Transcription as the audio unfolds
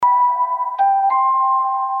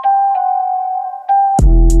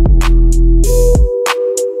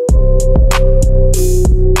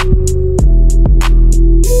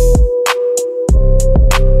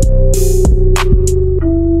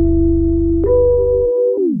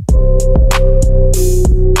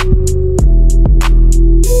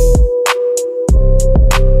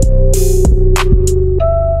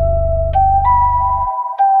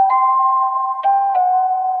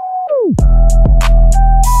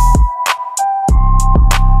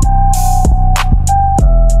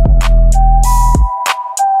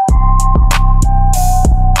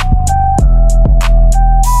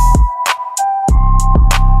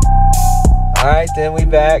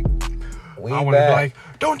I want to be like,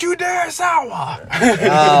 don't you dare sour.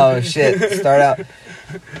 Oh, shit. Start out.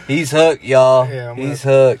 He's hooked, y'all. Yeah, he's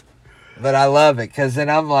hooked. But I love it, because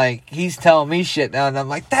then I'm like, he's telling me shit now, and I'm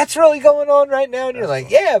like, that's really going on right now? And you're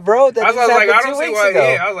like, yeah, bro, that just happened 2 weeks ago.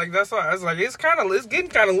 Yeah, I was like, that's why. I was like, it's getting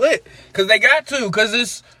kind of lit. Because they got to, because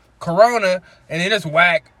it's Corona, and it is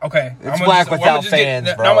whack. Okay. It's whack without fans,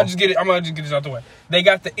 bro. I'm going to just get this out the way. They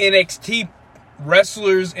got the NXT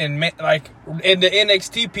wrestlers and the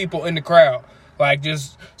NXT people in the crowd. Like,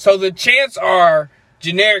 just, so the chants are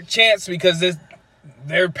generic chants because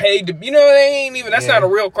they're paid to, they ain't even, that's not a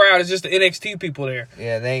real crowd. It's just the NXT people there.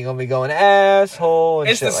 Yeah, they ain't gonna be going asshole and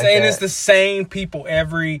it's shit the like same. that. It's the same people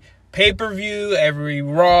every pay-per-view, every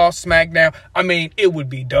Raw, SmackDown. I mean, it would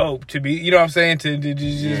be dope to be, you know what I'm saying, to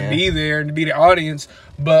just be there and to be the audience.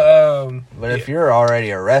 But if you're already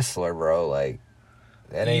a wrestler, bro, like,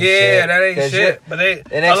 that ain't shit. Yeah, that ain't shit. But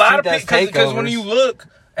a lot of people, because when you look,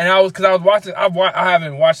 and I was watching, I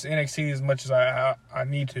haven't watched NXT as much as I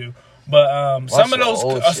need to. But some of those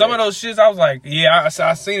shits, I was like, yeah,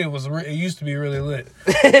 I seen it. It used to be really lit.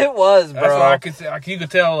 It was, bro. That's what you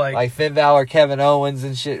could tell, like Finn Balor, Kevin Owens,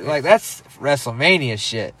 and shit. Like, that's WrestleMania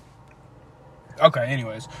shit. Okay,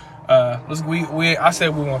 anyways, I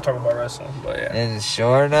said we want to talk about wrestling, but yeah, and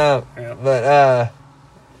sure enough, but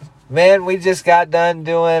man, we just got done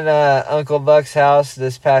doing Uncle Buck's house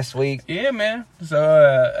this past week. Yeah, man. So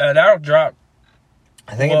that'll drop.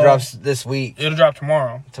 I think it drops this week. It'll drop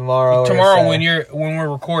tomorrow. Tomorrow when we're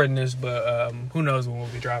recording this, but who knows when we'll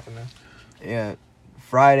be dropping this. Yeah,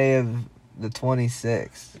 Friday of the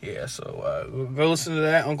 26th. Yeah, so go listen to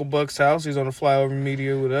that, Uncle Buck's house. He's on the Flyover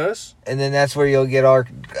Media with us. And then that's where you'll get our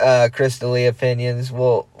Crystal Lee opinions.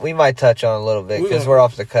 We might touch on a little bit because we're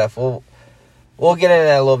off the cuff. We'll get into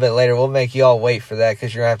that a little bit later. We'll make you all wait for that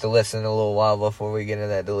because you're going to have to listen a little while before we get into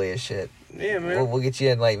that D'Elia shit. Yeah, man. We'll get you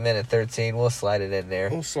in like minute 13. We'll slide it in there.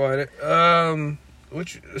 We'll slide it.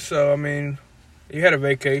 So, I mean, you had a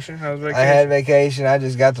vacation. How was vacation? I had vacation. I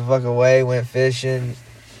just got the fuck away, went fishing,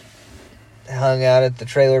 hung out at the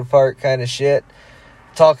trailer park kind of shit.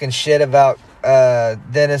 Talking shit about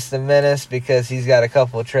Dennis the Menace because he's got a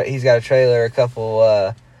couple trailers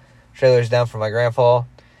down from my grandpa.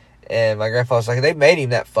 And my grandpa was like, they made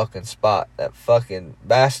him that fucking spot. That fucking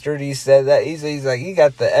bastard. He said that. He's like, you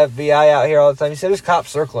got the FBI out here all the time. He said, there's cops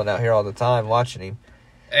circling out here all the time watching him.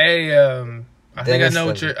 Hey, I think I know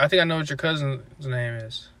what your cousin's name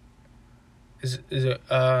is. Is it,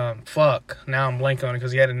 fuck. Now I'm blanking on it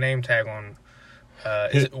because he had a name tag on him.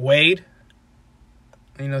 Is it Wade?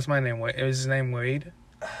 It's my name, Wade. Is his name Wade?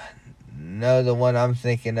 No, the one I'm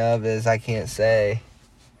thinking of is, I can't say.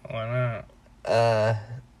 Why not?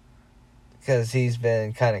 Because he's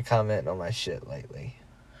been kind of commenting on my shit lately.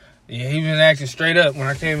 Yeah, he's been acting straight up when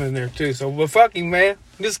I came in there, too. So, but fucking, man.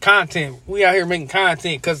 This content. We out here making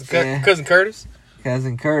content. Cousin Curtis?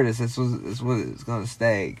 Cousin Curtis. That's what it's going to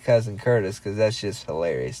stay. Cousin Curtis, because that's just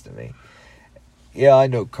hilarious to me. Yeah, I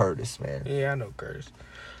know Curtis, man. Yeah, I know Curtis.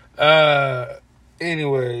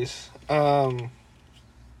 Anyways,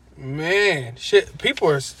 man, shit, people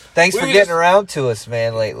are... Thanks for getting around to us,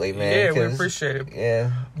 man, lately, man. Yeah, we appreciate it.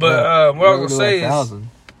 Yeah. But what I was going to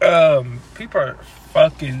say is, people are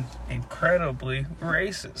fucking incredibly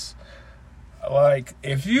racist. Like,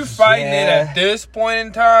 if you fighting it at this point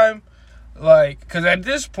in time, like, because at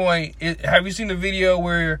this point, have you seen the video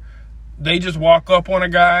where they just walk up on a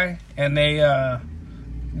guy and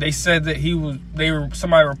they said that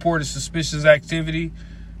somebody reported suspicious activity,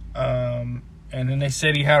 and then they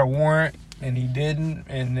said he had a warrant, and he didn't.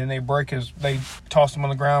 And then they tossed him on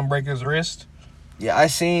the ground, break his wrist. Yeah, I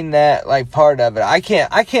seen that, like, part of it. I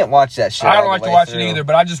can't watch that shit. I don't like to watch it either,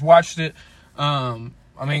 but I just watched it. I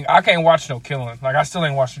mean, I can't watch no killing. Like, I still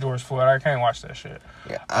ain't watched George Floyd. I can't watch that shit.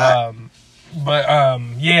 Yeah.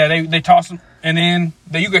 Yeah, they tossed him, and then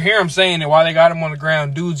you could hear him saying it while they got him on the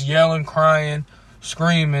ground. Dude's yelling, crying,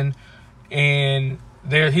 screaming, and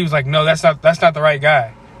he was like, "No, that's not the right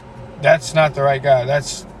guy. That's not the right guy.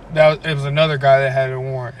 It was another guy that had a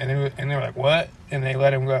warrant." And they were like, "What?" And they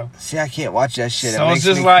let him go. See, I can't watch that shit. So it's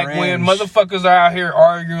just like when motherfuckers are out here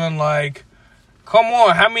arguing, like, come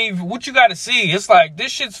on, what you got to see? It's like,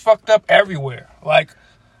 this shit's fucked up everywhere. Like,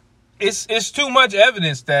 it's too much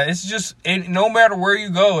evidence that it's just, no matter where you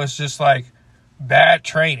go, it's just like bad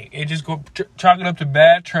training. It just chalk it up to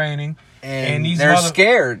bad training. And they're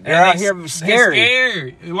scared. They're out here scary.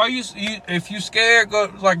 They're scared. Why if you scared,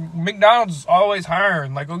 go, like, McDonald's is always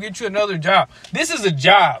hiring. Like, go get you another job. This is a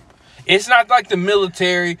job. It's not like the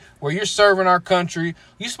military where you're serving our country.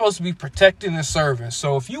 You're supposed to be protecting and serving.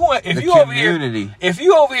 So if you over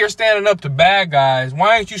here standing up to bad guys,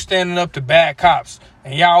 why ain't you standing up to bad cops?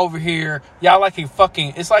 And y'all over here, y'all like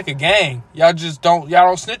it's like a gang. Y'all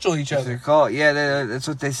don't snitch on each other. That's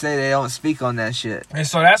what they say. They don't speak on that shit. And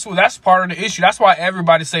so that's part of the issue. That's why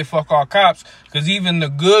everybody say fuck all cops, because even the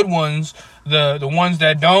good ones, the ones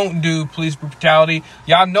that don't do police brutality,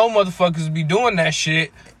 y'all know motherfuckers be doing that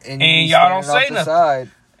shit, and y'all don't say nothing. Side.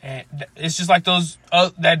 And it's just like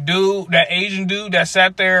that Asian dude that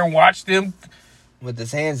sat there and watched them with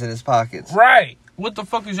his hands in his pockets. Right. What the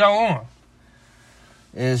fuck is y'all on?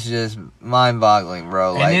 It's just mind-boggling,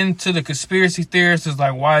 bro. And then to the conspiracy theorists, it's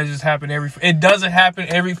like, why does this happen it doesn't happen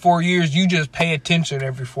every 4 years. You just pay attention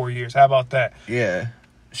every 4 years. How about that? Yeah.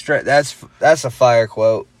 That's a fire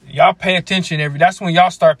quote. Y'all pay attention that's when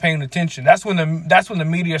y'all start paying attention. That's when the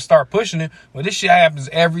media start pushing it. Well, this shit happens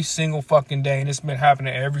every single fucking day, and it's been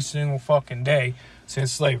happening every single fucking day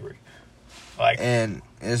since slavery. And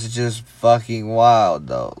it's just fucking wild,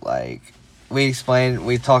 though. Like, we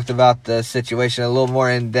talked about the situation a little more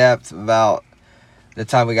in depth about the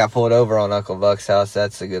time we got pulled over on Uncle Buck's house.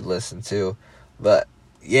 That's a good listen too. But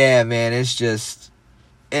yeah, man, it's just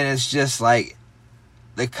like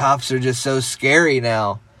the cops are just so scary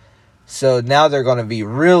now. So now they're going to be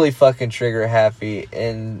really fucking trigger happy,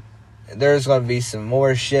 and there's going to be some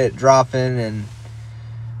more shit dropping, and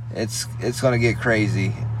it's going to get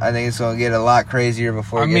crazy. I think it's going to get a lot crazier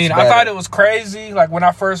before it gets better. I thought it was crazy, like, when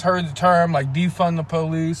I first heard the term, like, defund the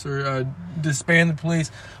police or disband the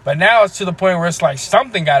police. But now it's to the point where it's like,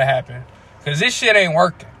 something got to happen. Because this shit ain't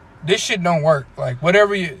working. This shit don't work. Like,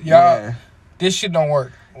 whatever this shit don't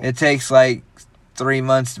work. It takes, like, 3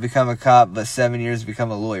 months to become a cop, but 7 years to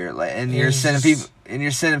become a lawyer. Like, and you're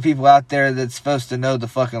sending people out there that's supposed to know the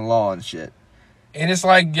fucking law and shit. And it's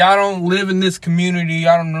like, y'all don't live in this community.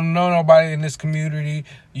 Y'all don't know nobody in this community.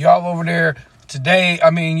 Y'all over there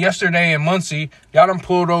yesterday in Muncie, y'all done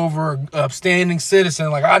pulled over an upstanding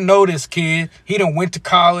citizen. Like, I know this kid. He done went to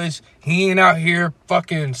college. He ain't out here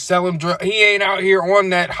fucking selling drugs. He ain't out here on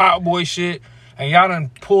that hot boy shit. And y'all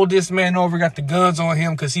done pulled this man over, got the guns on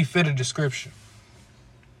him because he fit a description.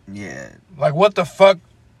 Yeah. Like, what the fuck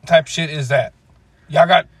type shit is that? Y'all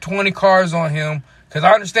got 20 cars on him. Because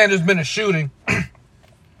I understand there's been a shooting.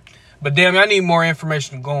 But damn, I need more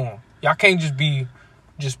information to go on. Y'all can't just be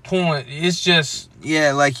pulling. It's just...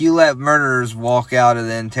 Yeah, like, you let murderers walk out of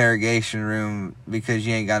the interrogation room because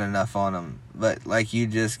you ain't got enough on them. But, like, you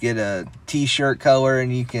just get a t-shirt color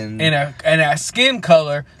and you can... And a skin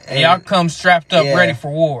color, and y'all come strapped up ready for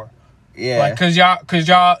war. Yeah. Like, cause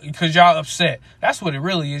y'all upset. That's what it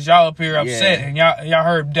really is. Y'all up here upset, and y'all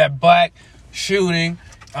heard that black shooting,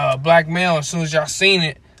 black male. As soon as y'all seen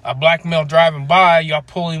it, a black male driving by, y'all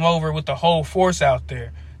pull him over with the whole force out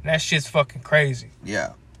there. And that shit's fucking crazy.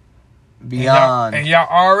 Yeah. Beyond. And y'all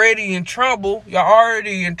already in trouble. Y'all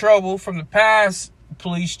already in trouble from the past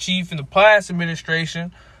police chief and the past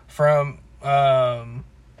administration from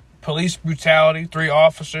police brutality, 3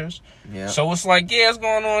 officers. Yeah. So it's like, it's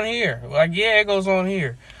going on here. Like, it goes on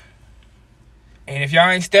here. And if y'all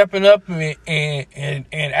ain't stepping up and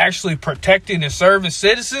actually protecting and serving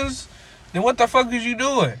citizens, then what the fuck is you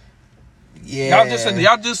doing? Yeah.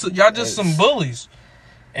 Y'all just some bullies.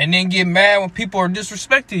 And then get mad when people are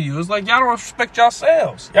disrespecting you. It's like, y'all don't respect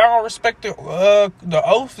yourselves. Y'all don't respect the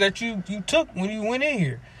oath that you took when you went in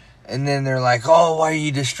here. And then they're like, oh, why are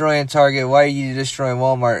you destroying Target? Why are you destroying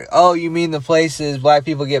Walmart? Oh, you mean the places black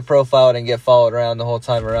people get profiled and get followed around the whole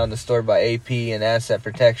time around the store by AP and asset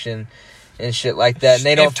protection and shit like that. And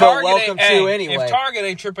they don't feel welcome to anyway. If Target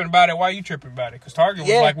ain't tripping about it, why you tripping about it? Because Target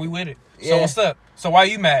was like, we with it. So what's up? So why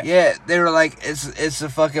you mad? Yeah, they were like, it's a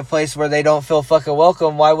fucking place where they don't feel fucking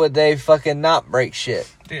welcome. Why would they fucking not break shit?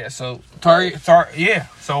 Yeah, so Target,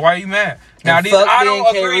 so why you mad? Now, I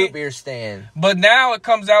don't agree. Root beer stand. But now it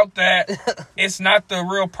comes out that it's not the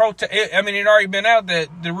real protest. It already been out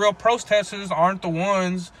that the real protesters aren't the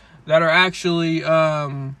ones that are actually.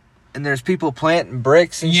 And there's people planting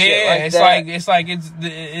bricks and shit like that.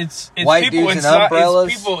 It's white people dudes and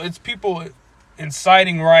umbrellas. It's people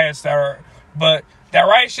inciting riots but that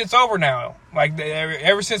riot shit's over now. Like,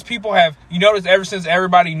 ever since people have, you notice, ever since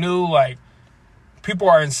everybody knew, like, people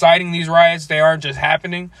are inciting these riots, they aren't just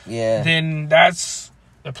happening. Yeah. Then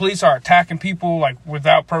the police are attacking people, like,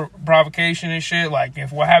 without provocation and shit. Like,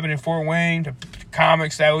 if what happened in Fort Wayne, the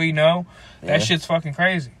comics that we know, that shit's fucking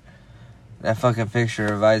crazy. That fucking picture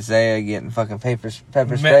of Isaiah getting fucking pepper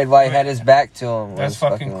sprayed while he had his back to him. That's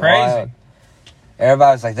fucking crazy. Wild.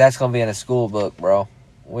 Everybody was like, that's going to be in a school book, bro.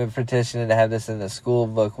 We're petitioning to have this in the school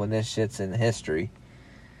book when this shit's in history.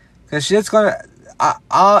 Because shit's gonna...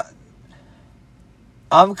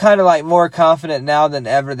 I'm kind of like more confident now than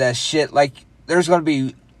ever that shit, like, there's going to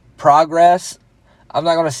be progress. I'm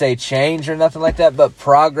not going to say change or nothing like that, but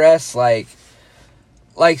progress, like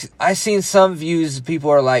I seen some views, people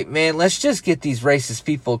are like, man, let's just get these racist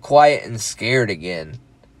people quiet and scared again.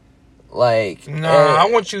 Like, I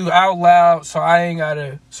want you out loud so I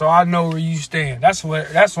know where you stand. That's where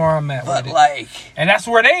I'm at with it. Like, and that's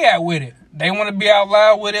where they at with it. They want to be out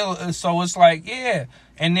loud with it, so it's like, yeah.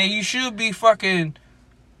 And then you should be cutting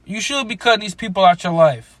these people out your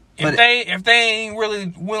life. If they ain't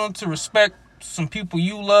really willing to respect some people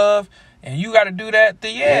you love, and you got to do that,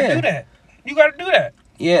 then do that. You got to do that.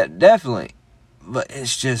 Yeah, definitely. But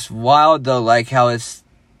it's just wild though, like how it's,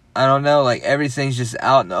 I don't know, like everything's just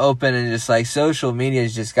out in the open, and just like social media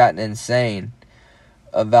has just gotten insane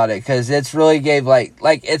about it, because it's really gave like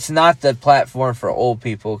it's not the platform for old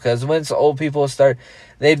people, because once old people start,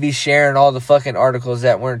 they'd be sharing all the fucking articles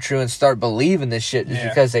that weren't true and start believing this shit just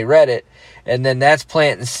because they read it, and then that's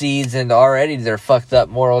planting seeds into already their fucked up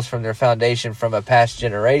morals from their foundation from a past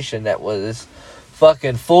generation that was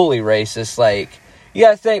fucking fully racist. Like, you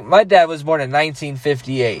gotta think, my dad was born in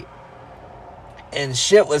 1958. And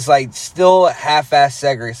shit was like still half-ass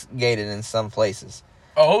segregated in some places.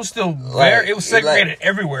 Oh, it was still there. It was segregated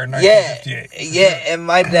everywhere in 1958. Yeah, and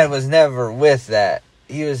my dad was never with that.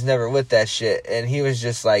 He was never with that shit. And he was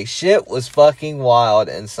just like, shit was fucking wild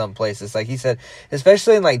in some places. Like he said,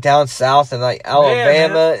 especially in like down south and like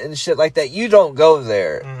Alabama and shit like that. You don't go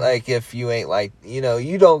there. Mm-hmm. Like if you ain't like, you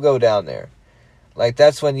don't go down there. Like,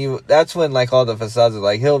 that's when like, all the facades are,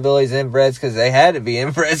 like, hillbillies, inbreds, because they had to be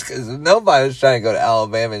inbreds, because nobody was trying to go to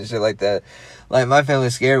Alabama and shit like that. Like, my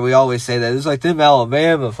family's scared. We always say that. It's like, them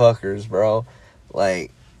Alabama fuckers, bro.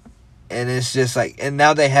 Like, and it's just like, and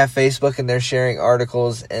now they have Facebook, and they're sharing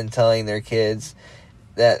articles and telling their kids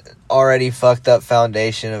that already fucked up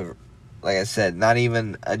foundation of, like I said, not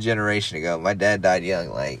even a generation ago. My dad died young.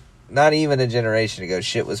 Like, not even a generation ago.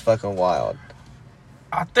 Shit was fucking wild.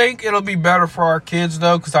 I think it'll be better for our kids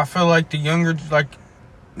though, because I feel like the younger, like,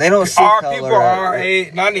 they don't see our color. People our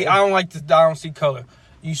age. I don't see color.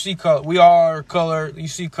 You see color. We all are color. You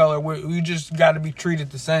see color. We just got to be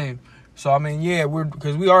treated the same. So I mean, yeah,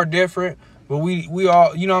 because we are different, but we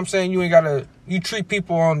all, you know what I'm saying. You treat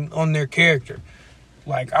people on their character.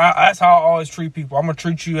 Like that's how I always treat people. I'm gonna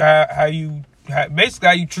treat you basically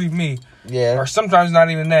how you treat me. Yeah. Or sometimes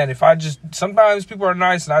not even that. Sometimes people are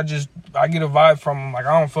nice and I get a vibe from them, like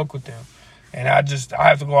I don't fuck with them. And I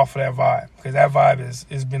have to go off of that vibe, because that vibe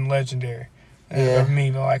has been legendary of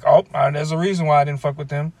me. Like, there's a reason why I didn't fuck with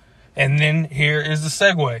them. And then here is the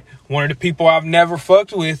segue. One of the people I've never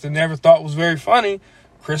fucked with and never thought was very funny,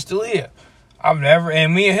 Chris D'Elia.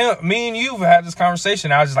 And me and you have had this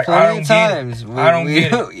conversation. I was just like, I don't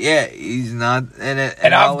get it. Yeah, he's not in it.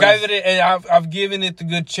 And I've given it the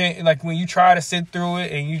good chance. Like, when you try to sit through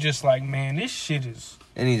it and you just like, man, this shit is.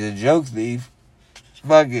 And he's a joke thief.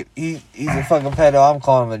 Fuck it. He's a fucking pedo. I'm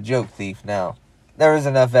calling him a joke thief now. There was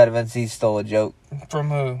enough evidence he stole a joke. From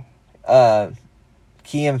who?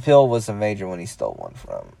 Key and Peele was a major when he stole one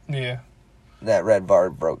from. Yeah. That red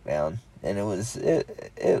bar broke down. And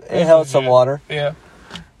it held some water. Yeah.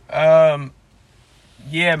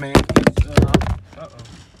 Yeah, man. Uh-oh.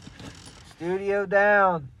 Studio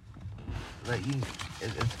down.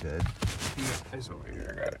 It's good. Yeah, it's over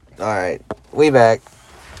here. I got it. All right. We back.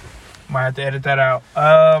 Might have to edit that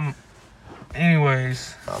out.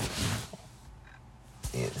 Anyways.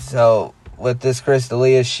 So, with this Chris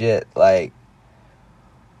D'Elia shit, like,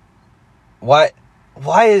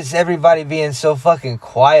 why is everybody being so fucking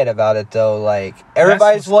quiet about it, though? Like,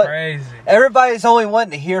 everybody's only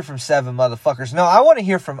wanting to hear from 7 motherfuckers. No, I want to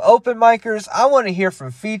hear from open micers. I want to hear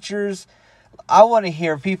from features. I want to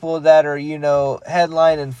hear people that are,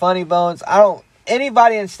 headlining Funny Bones.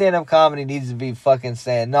 Anybody in stand-up comedy needs to be fucking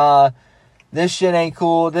saying, nah, this shit ain't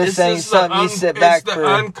cool. This ain't something you sit back for. It's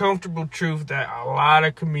the uncomfortable truth that a lot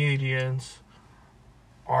of comedians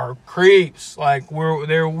are creeps. Like,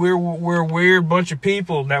 we're a weird bunch of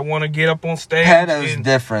people that want to get up on stage. Pedo's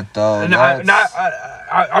different though.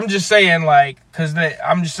 I'm just saying, like,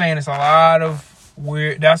 I'm just saying it's a lot of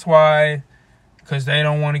weird. That's why, because they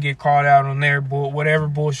don't want to get caught out on their whatever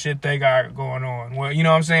bullshit they got going on. Well, you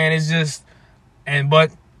know what I'm saying? It's just,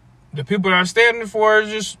 but the people that are standing for it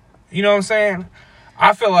is just, you know what I'm saying?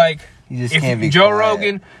 I feel like if Joe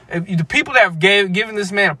Rogan, if the people that have given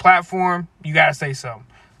this man a platform, you got to say something.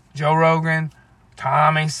 Joe Rogan,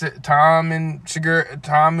 Tom and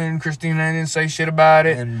Christina didn't say shit about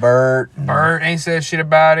it. And Bert ain't said shit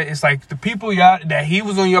about it. It's like the people that he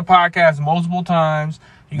was on your podcast multiple times.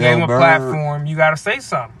 You gave him a platform. You got to say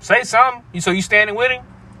something. Say something. So you standing with him?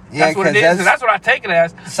 Yeah, that's what it is. That's what I take it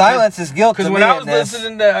as. Silence is guilt. Because when I was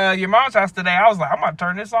listening to your mom's house today, I was like, I'm about to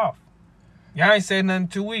turn this off. Y'all ain't said nothing in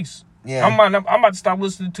 2 weeks. Yeah. I'm about to stop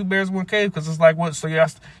listening to Two Bears One Cave because it's like, what? So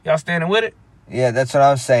y'all standing with it? Yeah, that's what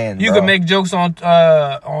I'm saying. You can make jokes on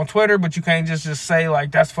Twitter, but you can't just say like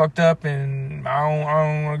that's fucked up, and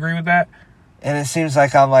I don't agree with that. And it seems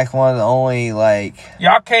like I'm like one of the only like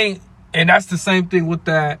y'all can't, and that's the same thing with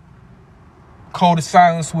that code of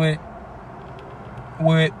silence with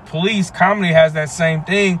police. Comedy has that same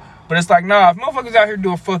thing, but it's like, nah, if motherfuckers out here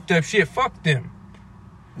doing fucked up shit, fuck them.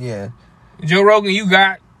 Yeah. Joe Rogan, you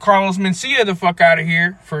got Carlos Mencia the fuck out of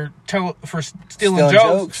here for stealing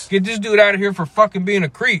jokes. Get this dude out of here for fucking being a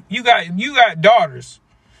creep. You got daughters.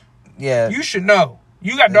 Yeah. You should know.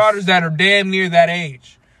 You got daughters that are damn near that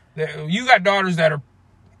age. You got daughters that are,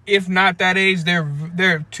 if not that age, they're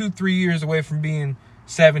 2-3 years away from being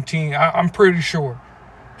 17. I'm pretty sure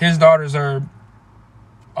his daughters are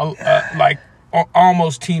like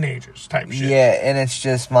almost teenagers type shit. Yeah, and it's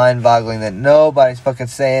just mind-boggling that nobody's fucking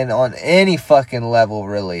saying on any fucking level,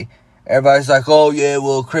 really. Everybody's like, oh, yeah,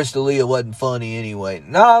 well, Chris D'Elia wasn't funny anyway.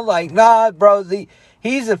 Nah, bro,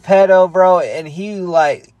 he's a pedo, bro, and he,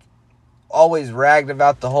 like, always ragged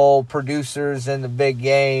about the whole producers in the big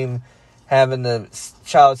game having the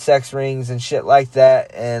child sex rings and shit like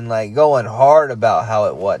that, and, like, going hard about how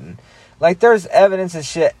it wasn't. Like, there's evidence and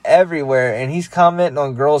shit everywhere, and he's commenting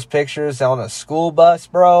on girls' pictures on a school bus,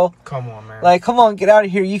 bro. Come on, man. Like, come on, get out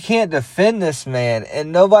of here. You can't defend this man,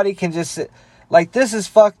 and nobody can just... Like, this is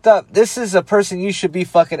fucked up. This is a person you should be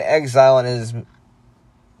fucking exiling as...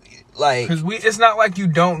 Like... Because it's not like you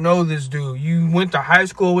don't know this dude. You went to high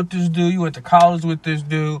school with this dude. You went to college with this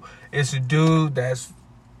dude. It's a dude that's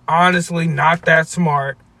honestly not that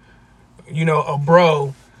smart. You know, a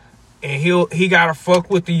bro... And he gotta fuck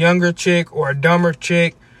with the younger chick or a dumber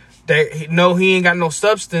chick that he ain't got no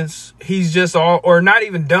substance. He's just or not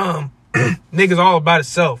even dumb. Nigga's all about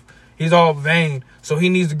himself. He's all vain. So he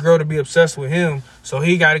needs the girl to be obsessed with him. So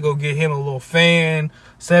he gotta go get him a little 17,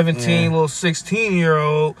 little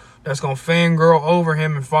 16-year-old that's gonna fangirl over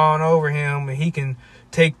him and fawn over him, and he can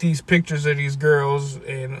take these pictures of these girls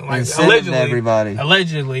and like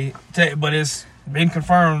allegedly, but it's been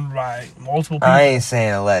confirmed by multiple people. I ain't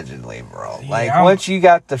saying allegedly, bro. Yeah, like, once you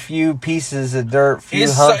got the few pieces of dirt,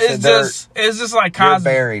 humps of dirt, it's just like Cosby.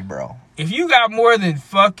 You're buried, bro. If you got more than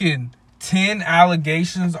fucking 10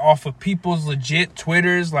 allegations off of people's legit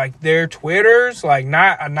Twitters, like their Twitters, like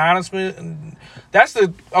not anonymous, that's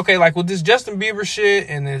okay, like with this Justin Bieber shit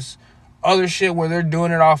and this other shit where they're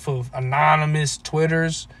doing it off of anonymous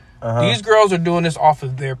Twitters. These girls are doing this off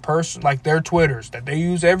of their their Twitters that they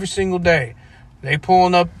use every single day. They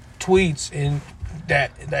pulling up tweets and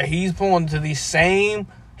that he's pulling to these same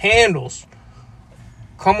handles.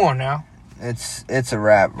 Come on now. It's a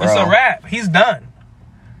wrap, bro. It's a wrap. He's done.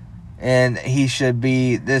 And this should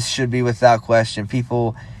be without question.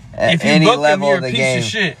 People at any level of the game. Of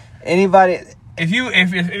shit. Anybody if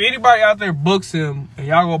anybody out there books him and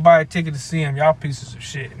y'all go buy a ticket to see him, y'all pieces of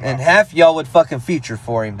shit. And half y'all would fucking feature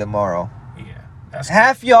for him tomorrow.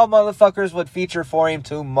 Half y'all motherfuckers would feature for him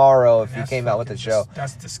tomorrow if he came out with the show.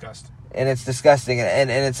 That's disgusting. And it's disgusting. And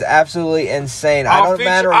it's absolutely insane. I'll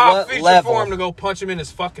feature for him to go punch him in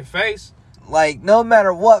his fucking face. Like, no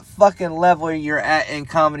matter what fucking level you're at in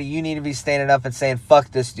comedy, you need to be standing up and saying,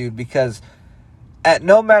 fuck this dude. Because at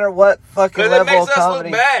no matter what fucking level of comedy... Because it makes us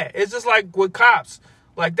look bad. It's just like with cops.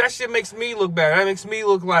 Like, that shit makes me look bad. That makes me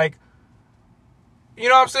look like... You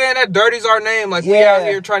know what I'm saying? That dirties our name. Like, we out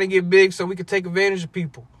here trying to get big so we can take advantage of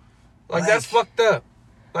people. Like, that's fucked up.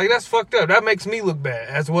 Like, that's fucked up. That makes me look bad.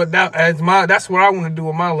 That's what I want to do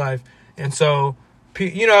with my life. And so,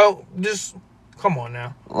 you know, just come on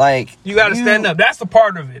now. Like, you got to stand up. That's the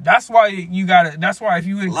part of it. That's why if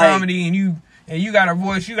you in comedy and you got a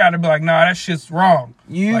voice, you got to be like, nah, that shit's wrong.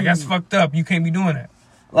 Like, that's fucked up. You can't be doing that.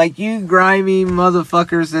 Like, you grimy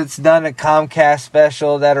motherfuckers that's done a Comcast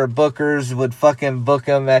special that are bookers would fucking book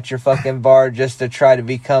them at your fucking bar just to try to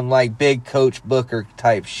become, like, big Coach Booker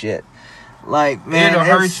type shit. Like, man,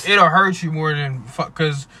 it'll hurt you more than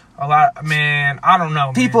because a lot, man, I don't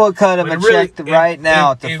know. People would cut him a check right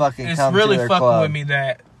now to fucking come to their club. It's really fucking with me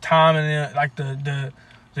that Tom and like the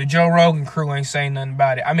Joe Rogan crew ain't saying nothing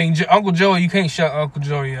about it. I mean, Uncle Joey, you can't shut Uncle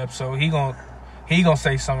Joey up, so he gonna he gonna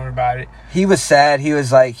say something about it. He was sad. He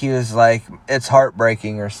was like, it's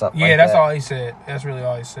heartbreaking or something. Yeah, like that's that. all he said. That's really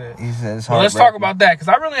all he said. He said it's let's talk about that because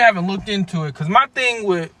I really haven't looked into it. Because my thing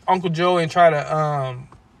with Uncle Joey and try to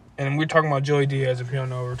and we're talking about Joey Diaz if you don't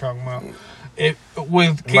know what we're talking about.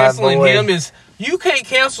 With canceling him is you can't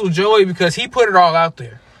cancel Joey because he put it all out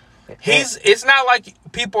there. It's not like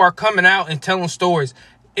people are coming out and telling stories.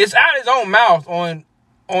 It's out his own mouth on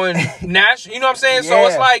national. You know what I'm saying? Yeah. So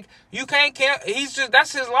it's like you can't. He's just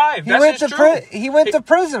that's his life. That's his truth. He went to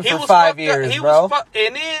prison for 5 years, bro.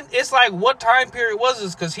 And then it's like, what time period was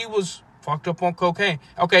this? Because he was fucked up on cocaine.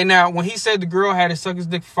 Okay, now when he said the girl had to suck his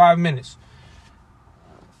dick for 5 minutes.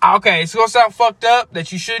 Okay, it's gonna sound fucked up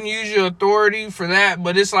that you shouldn't use your authority for that,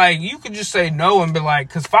 but it's like you could just say no and be like,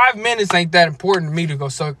 because 5 minutes ain't that important to me to go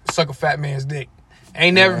suck a fat man's dick.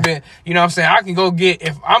 Ain't never been, you know what I'm saying? I can go get,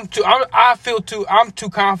 if I'm too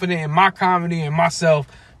confident in my comedy and myself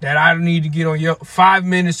that I don't need to get on your 5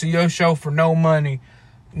 minutes of your show for no money.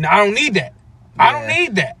 No, I don't need that. Yeah. I don't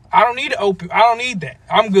need that. I don't need to open. I don't need that.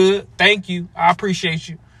 I'm good. Thank you. I appreciate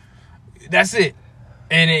you. That's it.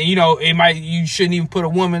 And you shouldn't even put a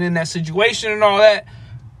woman in that situation and all that.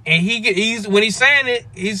 And he's when he's saying it,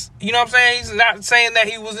 he's, you know what I'm saying? He's not saying that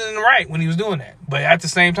he was in the right when he was doing that. But at the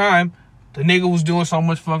same time, the nigga was doing so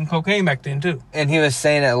much fucking cocaine back then too. And he was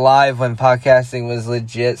saying it live when podcasting was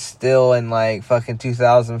legit still in like fucking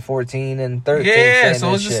 2014 and 13. Yeah,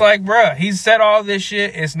 so it's just like, bruh, he said all this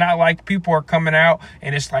shit. It's not like people are coming out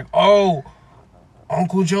and it's like, oh,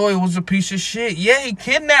 Uncle Joey was a piece of shit. Yeah, he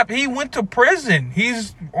kidnapped. He went to prison.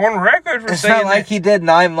 He's on record for saying that. It's not like he did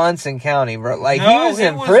 9 months in county, bro. Like, no, he was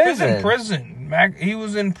in prison. He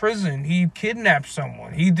was in prison. He kidnapped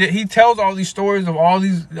someone. He tells all these stories of all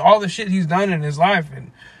the shit he's done in his life.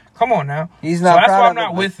 And come on now. He's not. So that's why I'm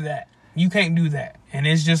not with that. You can't do that. And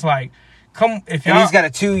it's just like, if y'all. And he's got a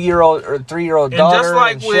 2-year-old or 3-year-old daughter. And just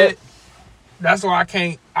like with, that's why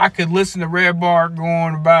I could listen to Red Bar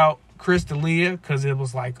going about Chris D'Elia, because it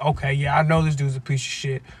was like, okay, yeah, I know this dude's a piece of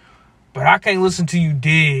shit, but I can't listen to you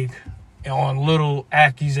dig on little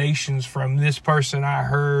accusations from this person I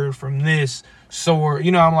heard from this source.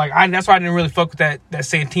 You know, I'm like, that's why I didn't really fuck with that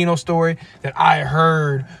Santino story that I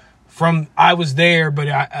heard from. I was there, but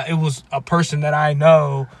it was a person that I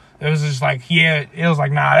know. It was just like, yeah, it was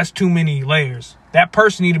like, nah, that's too many layers. That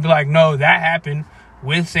person need to be like, no, that happened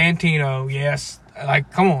with Santino. Yes.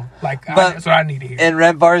 Like, come on. Like, that's what I need to hear. In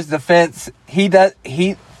Red Bar's defense, he'll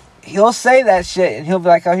say that shit and he'll be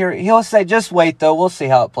like, he'll say, just wait though, we'll see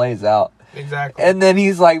how it plays out. Exactly. And then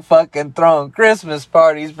he's like fucking throwing Christmas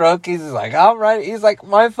parties, bro. He's like, I'm right. He's like,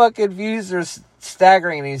 my fucking views are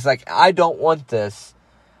staggering. And he's like, I don't want this.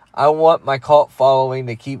 I want my cult following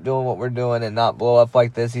to keep doing what we're doing and not blow up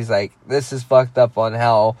like this. He's like, this is fucked up on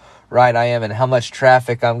how right I am and how much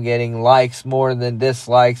traffic I'm getting, likes more than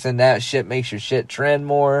dislikes, and that shit makes your shit trend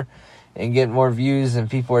more and get more views, and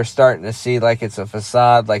people are starting to see like it's a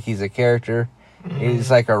facade, like he's a character. Mm-hmm. He's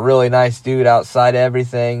like a really nice dude outside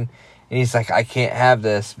everything, and he's like, I can't have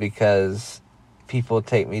this because people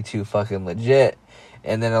take me too fucking legit.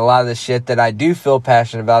 And then a lot of the shit that I do feel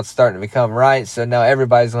passionate about is starting to become right. So now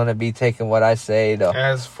everybody's going to be taking what I say to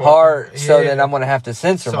heart. Yeah. So then I'm going to have to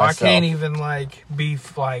censor myself. So I can't even like be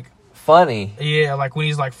like funny. Yeah, like when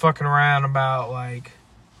he's like fucking around about like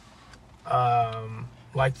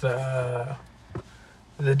the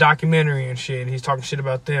documentary and shit. And he's talking shit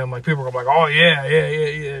about them. Like people are like, oh yeah.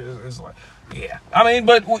 It's like, yeah. I mean,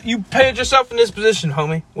 but you paid yourself in this position,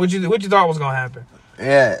 homie. What you thought was going to happen?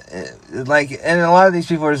 Yeah, like, and a lot of these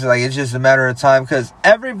people are just like, it's just a matter of time, because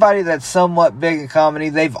everybody that's somewhat big in comedy,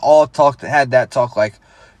 they've all had that talk like,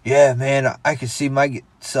 yeah, man, I could see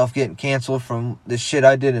myself getting canceled from the shit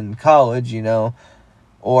I did in college, you know,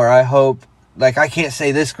 or I hope, like, I can't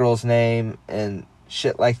say this girl's name and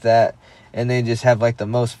shit like that, and they just have like the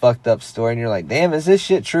most fucked up story, and you're like, damn, is this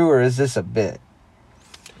shit true or is this a bit?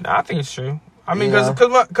 No, I think it's true. I mean,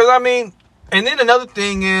 because I mean, and then another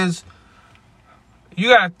thing is, you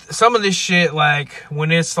got some of this shit, like,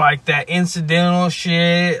 when it's, like, that incidental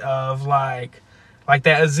shit of, like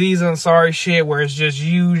that Aziz Ansari shit where it's just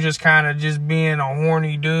you just kind of just being a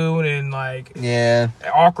horny dude and, like, yeah,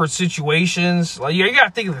 awkward situations. Like, you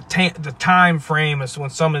got to think of the time frame as when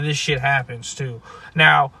some of this shit happens, too.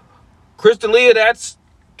 Now, Chris D'Elia, that's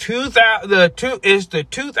the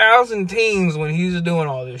 2000 teens when he's doing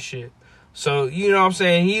all this shit. So, you know what I'm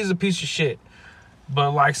saying? He's a piece of shit.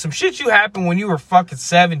 But, like, some shit you happened when you were fucking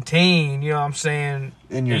 17, you know what I'm saying?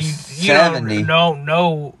 And you're 70.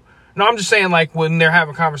 No, I'm just saying, like, when they're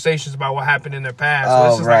having conversations about what happened in their past. So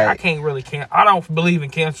it's just right. like, I don't believe in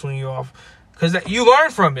canceling you off Because you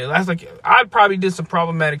learn from it. That's like, I probably did some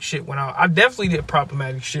problematic shit I definitely did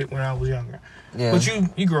problematic shit when I was younger. Yeah.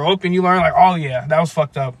 But you grow up and you learn like, oh yeah, that was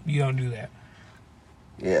fucked up. You don't do that.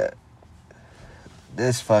 Yeah.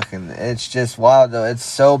 It's just wild though. It's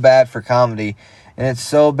so bad for comedy. And it's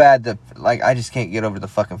so bad that, like, I just can't get over the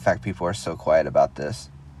fucking fact people are so quiet about this.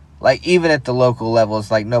 Like, even at the local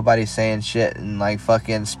levels, like, nobody's saying shit and, like,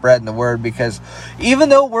 fucking spreading the word. Because even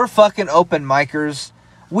though we're fucking open micers,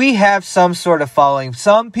 we have some sort of following.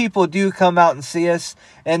 Some people do come out and see us,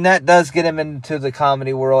 and that does get them into the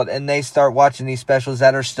comedy world. And they start watching these specials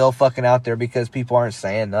that are still fucking out there because people aren't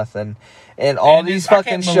saying nothing. And all these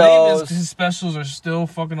fucking shows. His specials are still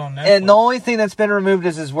fucking on Netflix. And the only thing that's been removed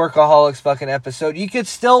is his Workaholics fucking episode. You could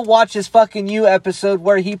still watch his fucking You episode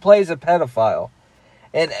where he plays a pedophile.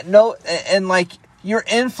 And like, you're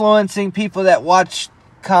influencing people that watch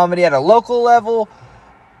comedy at a local level,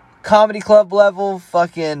 comedy club level,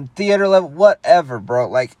 fucking theater level, whatever, bro.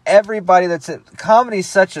 Like, everybody that's in comedy's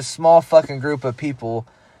such a small fucking group of people.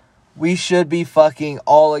 We should be fucking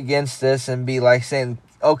all against this and be like saying,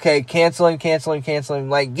 okay, cancel him.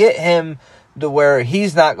 Like, get him to where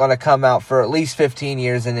he's not going to come out for at least 15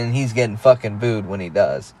 years and then he's getting fucking booed when he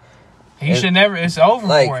does. He should never. It's over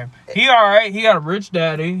for him. He all right. He got a rich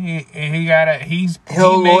daddy.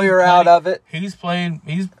 He'll lawyer out of it. He's playing.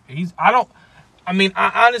 I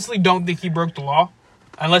honestly don't think he broke the law,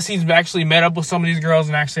 unless he's actually met up with some of these girls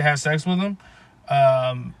and actually has sex with them.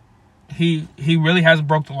 He really hasn't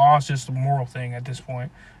broke the law. It's just a moral thing at this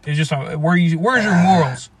point. It's just where's your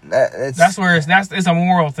morals? That's where it's a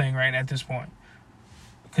moral thing right at this point.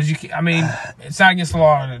 Because it's not against the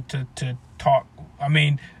law to talk. I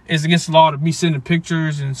mean, it's against the law to be sending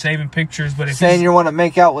pictures and saving pictures. But if saying you want to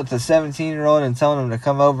make out with a 17-year-old and telling him to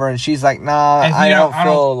come over, and she's like, nah, I don't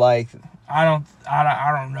feel like. I don't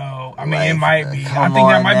know. I mean, it might be. I think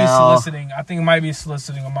that might be soliciting. I think it might be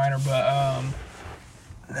soliciting a minor, but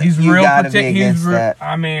he's real particular.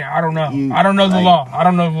 I mean, I don't know. I don't know the law. I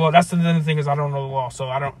don't know the law. That's the other thing is I don't know the law, so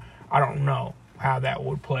I don't know how that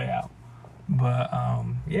would play out. But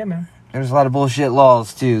yeah, man. There's a lot of bullshit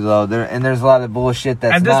laws too, though. There's a lot of bullshit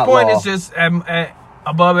that's not law. At this point, it's just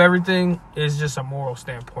above everything. It's just a moral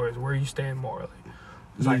standpoint. It's where you stand morally.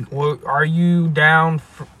 It's like, well, are you down?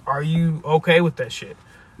 Are you okay with that shit?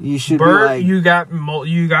 You should Bert, you got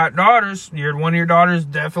daughters. One of your daughters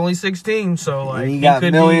definitely 16, so like he got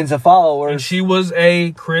millions of followers. And she was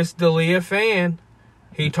a Chris D'Elia fan.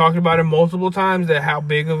 He talked about it multiple times that how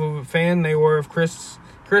big of a fan they were of Chris's.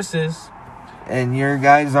 And your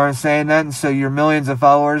guys aren't saying nothing, so your millions of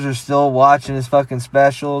followers are still watching his fucking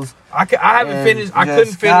specials. I haven't finished. I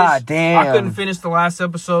couldn't finish. God damn. I couldn't finish the last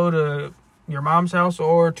episode of Your Mom's House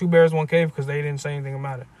or Two Bears, One Cave because they didn't say anything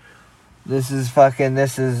about it. This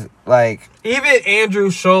is like... Even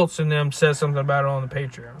Andrew Schultz and them said something about it on the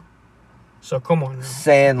Patreon. So, come on now.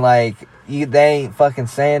 Saying, like, they ain't fucking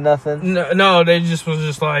saying nothing? No, they just was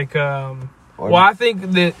just like... well, I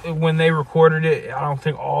think that when they recorded it, I don't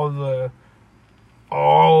think all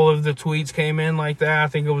of the tweets came in like that. I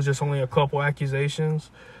think it was just only a couple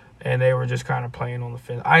accusations. And they were just kind of playing on the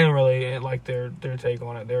fence. I didn't really like their take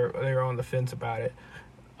on it. They were on the fence about it.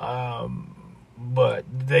 But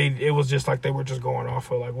it was just like they were just going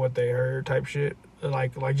off of like what they heard type shit,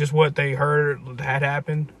 like just what they heard had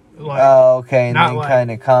happened. Like, oh, okay, and then like, kind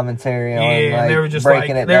of commentary on like and they were just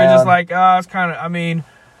breaking like, it down. Were just like, oh, it's kind of. I mean,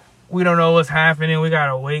 we don't know what's happening. We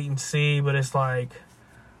gotta wait and see. But it's like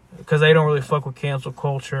because they don't really fuck with cancel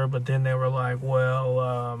culture. But then they were like,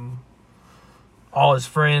 well, all his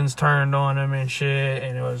friends turned on him and shit,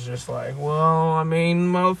 and it was just like, well, I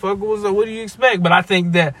mean, motherfucker, what do you expect? But I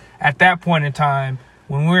think that at that point in time,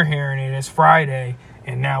 when we're hearing it, it's Friday,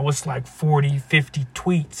 and now it's like 40, 50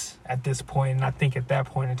 tweets at this point, and I think at that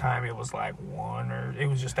point in time, it was like one, or it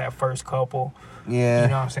was just that first couple. Yeah. You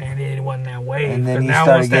know what I'm saying? It wasn't that wave. And then now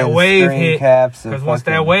once that wave hit, because once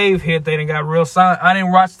that wave hit, they done got real silent. I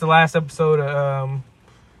didn't watch the last episode of,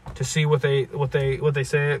 to see what they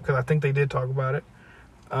said, because I think they did talk about it.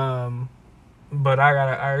 But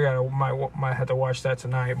I might have to watch that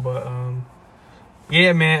tonight. But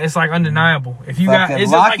yeah, man, it's like undeniable. If you got,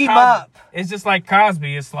 it's lock him up. It's just like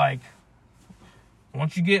Cosby. It's like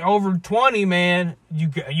once you get over 20, man, you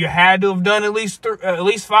had to have done at least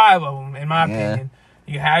 5 of them, in my opinion.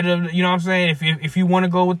 You had to, you know what I'm saying? If you want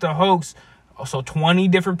to go with the hoax, so 20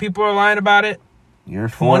 different people are lying about it.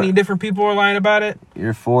 20 different people are lying about it.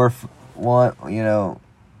 You're one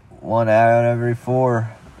out of every 4.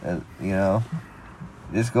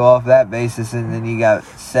 Just go off that basis, and then you got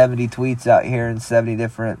 70 tweets out here and 70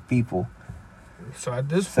 different people. So at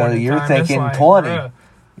this point, you're thinking 20.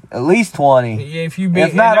 At least 20. Yeah, if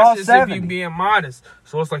not all 70. If you being modest.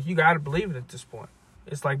 So it's like you got to believe it at this point.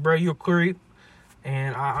 It's like, bro, you a creep.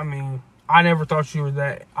 And I mean, I never thought you were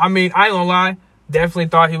that. I mean, I ain't gonna lie. Definitely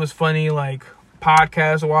thought he was funny, like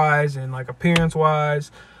podcast wise and like appearance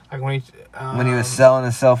wise. Like when he was selling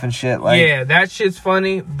himself and shit. Like, yeah, that shit's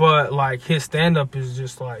funny. But like his stand up is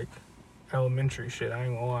just like elementary shit. I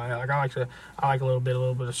ain't gonna lie. Like I like a little bit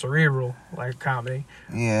of cerebral like comedy.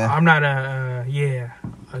 Yeah. I'm not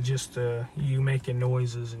just you making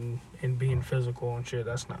noises and being physical and shit.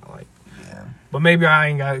 That's not like. Yeah. But maybe I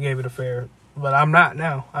ain't gave it a fair. But I'm not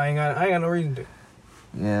now. I ain't got no reason to.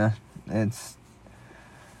 Yeah, it's.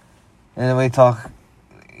 And then we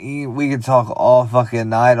could talk all fucking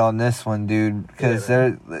night on this one, dude. Because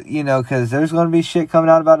because there's gonna be shit coming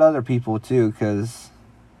out about other people too.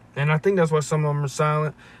 And I think that's why some of them are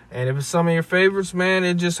silent. And if it's some of your favorites, man,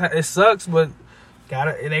 it sucks, but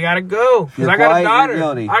they gotta go. Because I got a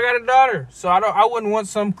daughter. So I wouldn't want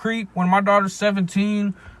some creep when my daughter's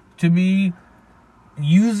 17 to be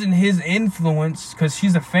using his influence because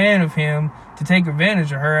she's a fan of him to take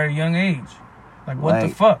advantage of her at a young age. Like, what the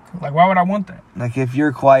fuck? Like, why would I want that? Like, if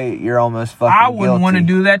you're quiet, you're almost fucking I wouldn't guilty. want to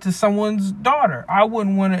do that to someone's daughter. I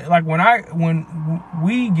wouldn't want to, like, when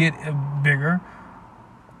we get bigger,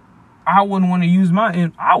 I wouldn't want to use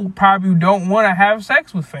and I probably don't want to have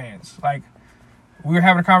sex with fans. Like, we were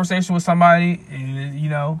having a conversation with somebody,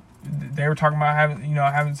 they were talking about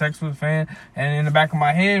having sex with a fan, and in the back of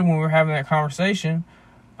my head when we were having that conversation,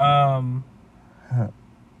 I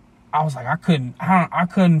was like, I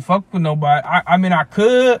couldn't fuck with nobody. I mean, I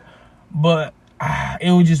could, but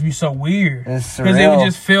it would just be so weird. Because it would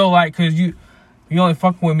just feel like, because you only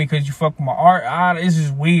fuck with me because you fuck with my art. It's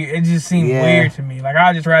just weird. It just seemed weird to me. Like,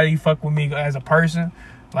 I'd just rather you fuck with me as a person.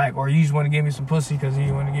 Like, or you just want to give me some pussy because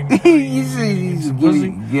you want to give me some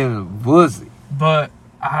pussy. Give him pussy. But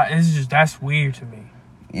that's weird to me.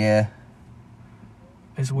 Yeah.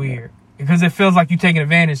 It's weird. Because it feels like you're taking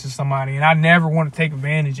advantage of somebody, and I never want to take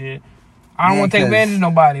advantage of it. I don't want to take advantage of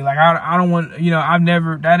nobody. Like, I don't want, I've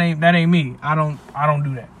never, that ain't me. I don't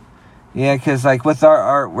do that. Yeah, because, like, with our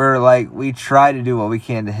art, we're, like, we try to do what we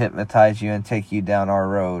can to hypnotize you and take you down our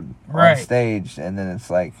road on stage, and then it's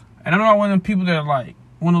like... And I'm not one of them people that are, like,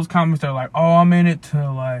 one of those comments that are like, oh, I'm in it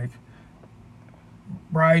to, like,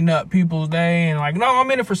 brighten up people's day, and, like, no,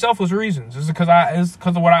 I'm in it for selfish reasons. It's because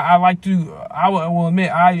of what I like to... I will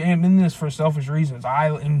admit, I am in this for selfish reasons. I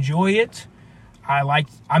enjoy it.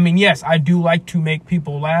 Yes, I do like to make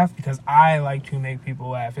people laugh because I like to make people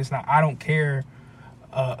laugh. It's not... I don't care...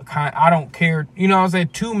 I don't care, what I'm saying,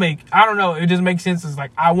 to make, I don't know, it just makes sense. It's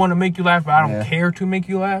like, I want to make you laugh, but I don't care to make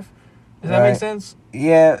you laugh. Does that make sense?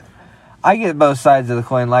 Yeah, I get both sides of the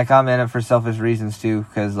coin. Like, I'm in it for selfish reasons too,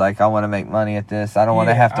 because, like, I want to make money at this. I don't want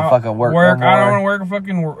to have to fucking work no more. I don't want to work a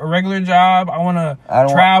fucking regular job. I want to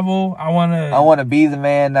travel. I want to be the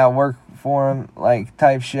man that work for him, like,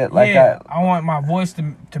 type shit. Like, I want my voice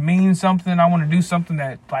to mean something. I want to do something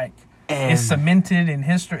that, like, is cemented in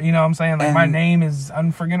history, you know what I'm saying? Like, my name is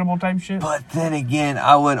unforgettable type shit. But then again,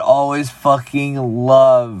 I would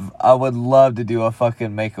love to do a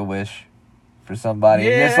fucking Make-A-Wish for somebody.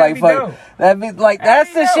 Yeah, just like that'd be like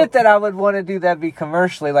that's the shit that I would want to do. That'd be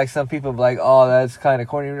commercially. Like, some people be like, oh, that's kind of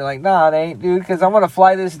corny. You're like, nah, it ain't, dude, because I'm gonna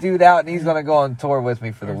fly this dude out and he's gonna go on tour with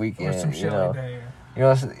me for the weekend. Or some shit like that.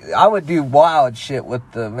 I would do wild shit with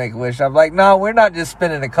the Make-A-Wish. I'm like, no, we're not just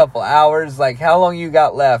spending a couple hours. Like, how long you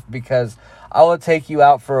got left? Because I will take you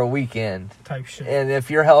out for a weekend. Type shit. And if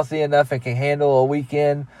you're healthy enough and can handle a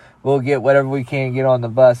weekend, we'll get whatever we can get on the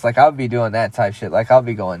bus. Like, I'll be doing that type shit. Like, I'll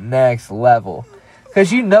be going next level.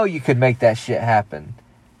 Because you could make that shit happen.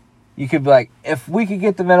 You could be like, if we could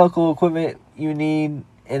get the medical equipment you need...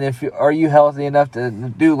 And are you healthy enough to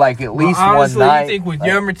do, like, at least honestly, one night? You think with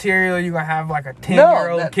your material you're going to have, like, a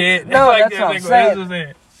 10-year-old kid? No, like, that's what I'm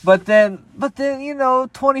saying. But then,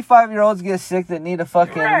 25-year-olds get sick that need a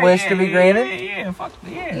fucking wish to be granted. Yeah, fuck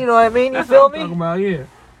yeah. You know what I mean? You feel me? Talking about, yeah.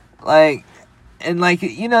 Like, and, like,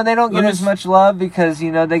 they don't get as much love because,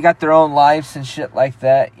 they got their own lives and shit like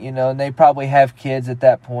that, and they probably have kids at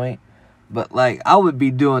that point. But, like, I would be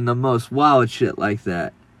doing the most wild shit like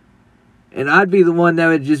that. And I'd be the one that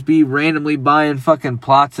would just be randomly buying fucking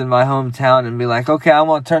plots in my hometown and be like, okay, I'm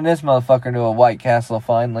going to turn this motherfucker into a White Castle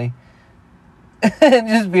finally. And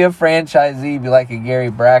just be a franchisee, be like a Gary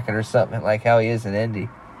Brackett or something, like how he is in Indy.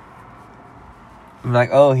 I'm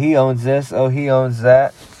like, oh, he owns this. Oh, he owns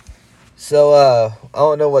that. So, I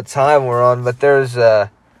don't know what time we're on, but there's,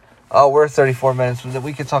 we're 34 minutes.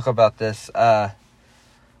 We could talk about this.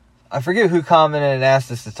 I forget who commented and asked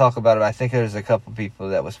us to talk about it. I think there's a couple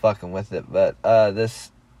people that was fucking with it. But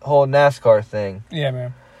this whole NASCAR thing. Yeah,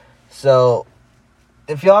 man. So,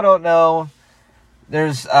 if y'all don't know,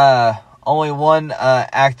 there's only one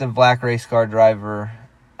active black race car driver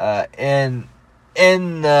in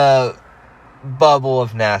the bubble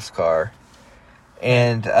of NASCAR.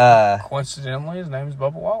 And coincidentally, his name is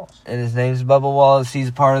Bubba Wallace. And his name's Bubba Wallace. He's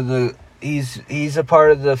a part of the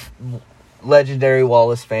legendary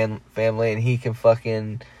Wallace family, and he can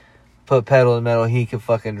fucking put pedal to metal. He can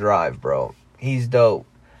fucking drive, bro. He's dope.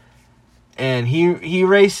 And he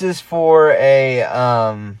races for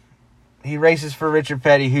Richard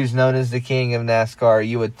Petty, who's known as the king of NASCAR.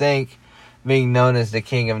 You would think, being known as the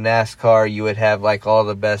king of NASCAR, you would have like all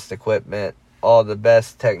the best equipment, all the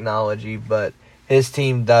best technology, but his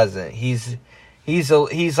team doesn't. He's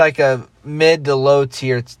like a mid to low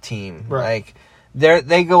tier team. Right. Like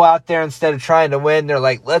they go out there, instead of trying to win, they're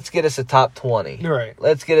like, let's get us a top 20. Right.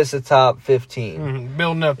 Let's get us a top 15. Mm-hmm.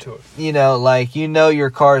 Building up to it. Your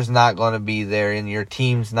car's not going to be there and your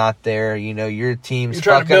team's not there. Your team's You're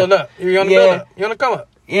trying to build up. You're going to build up. You're going to come up.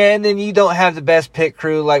 Yeah, and then you don't have the best pit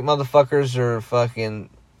crew. Like, motherfuckers are fucking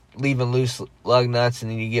leaving loose lug nuts,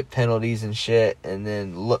 and then you get penalties and shit, and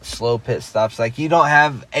then slow pit stops. Like, you don't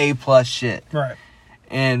have A+ shit. Right.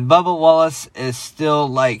 And Bubba Wallace is still,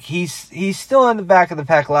 like, he's still in the back of the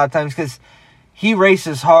pack a lot of times, because he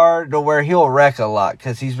races hard to where he'll wreck a lot,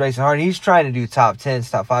 because he's racing hard. He's trying to do top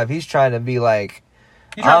 10s, top 5. He's trying to be like,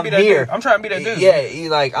 I'm here. I'm trying to be that dude.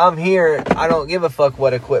 Yeah, I'm here. I don't give a fuck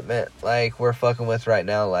what equipment, like, we're fucking with right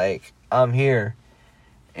now. Like, I'm here.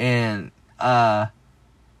 And,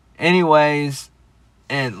 anyways,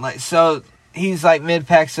 and, like, so, he's, like,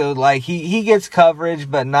 mid-pack, so, like, he gets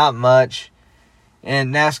coverage, but not much.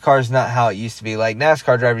 And NASCAR's not how it used to be. Like,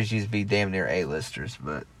 NASCAR drivers used to be damn near A-listers,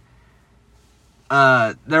 but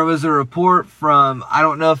there was a report from, I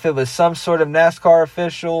don't know if it was some sort of NASCAR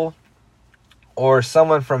official or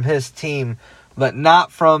someone from his team, but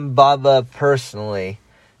not from Bubba personally,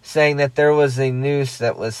 saying that there was a noose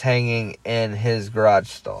that was hanging in his garage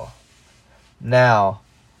stall. Now,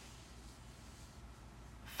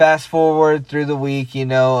 fast forward through the week,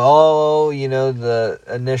 the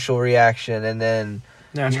initial reaction, and then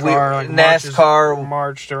NASCAR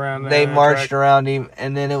marched around. They marched around him,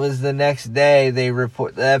 and then it was the next day the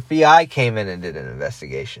FBI came in and did an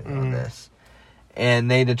investigation on this, and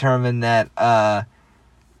they determined that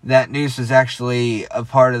that noose was actually a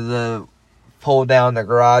part of the pull down the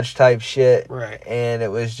garage type shit, right? And it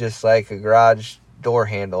was just like a garage door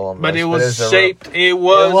handle almost. But it was shaped. It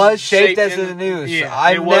was shaped as a noose. Yeah,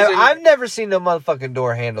 I've never seen no motherfucking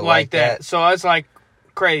door handle like that. So it's like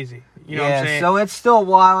crazy. You know what I'm saying? So it's still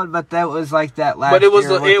wild, but that was like that last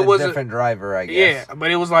year with a different driver, I guess. Yeah,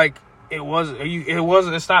 but it was like it wasn't.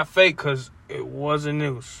 It's not fake because it was a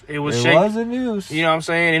noose. It was shaped. It was a noose. You know what I'm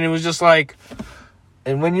saying? And it was just like.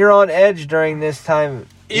 And when you're on edge during this time,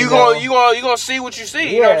 you gonna see what you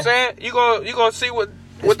see. You know what I'm saying? You gonna see what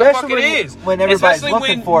the fuck it is. When everybody's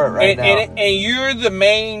looking for it right now. And you're the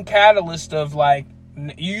main catalyst of, like,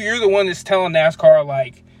 you're the one that's telling NASCAR,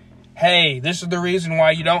 like, hey, this is the reason why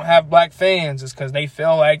you don't have black fans, is because they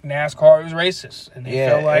feel like NASCAR is racist. And they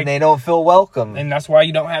feel like, and they don't feel welcome. And that's why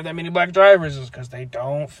you don't have that many black drivers, is because they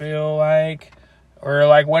don't feel like, or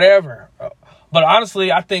like whatever. But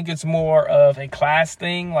honestly, I think it's more of a class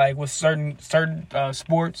thing, like with certain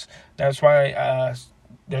sports. That's why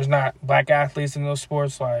there's not black athletes in those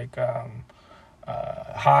sports, like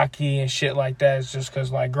hockey and shit like that. It's just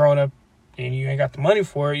because, like, growing up and you ain't got the money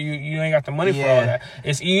for it, you ain't got the money for all that.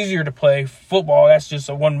 It's easier to play football. That's just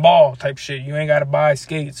a one ball type shit. You ain't got to buy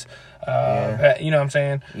skates. You know what I'm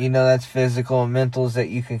saying? That's physical and mentals that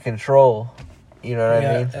you can control. You know what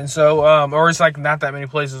I mean? And so, or it's like not that many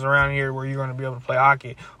places around here where you're going to be able to play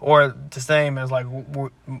hockey. Or the same as, like,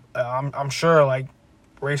 I'm sure, like,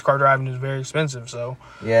 race car driving is very expensive. So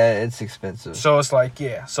yeah, it's expensive. So it's like,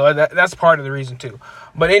 so that's part of the reason too.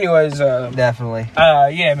 But anyways, definitely.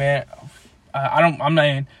 Yeah, man. I'm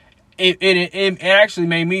not. It actually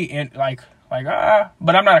made me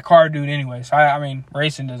but I'm not a car dude anyway. So I mean,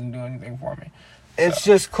 racing doesn't do anything for me. It's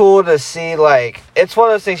just cool to see, like, it's one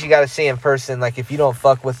of those things you got to see in person. Like, if you don't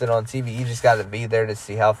fuck with it on TV, you just got to be there to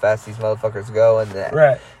see how fast these motherfuckers go and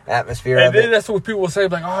the atmosphere and of then it. That's what people say,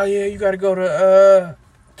 like, oh yeah, you got to go to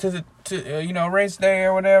race day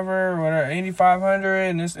or whatever, Indy 500,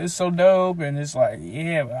 and it's so dope, and it's like,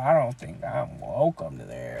 yeah, but I don't think I'm welcome to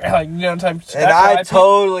there. Like, type of stuff. And I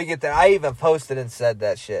totally get that. I even posted and said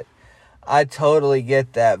that shit. I totally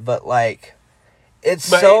get that, but, like, it's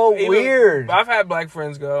so weird. I've had black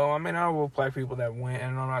friends go. I mean, I know black people that went,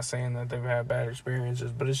 and I'm not saying that they've had bad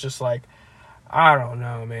experiences, but it's just like, I don't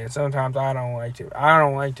know, man. Sometimes I don't like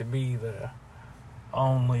to be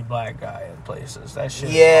only black guy in places. That shit.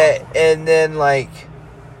 Yeah, and then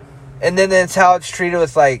that's how it's treated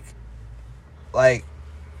with like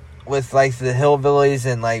with like the hillbillies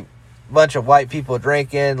and like a bunch of white people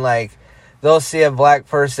drinking. Like they'll see a black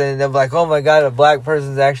person and they'll be like, "Oh my god, a black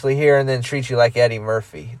person's actually here," and then treat you like Eddie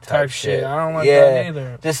Murphy type shit. I don't like that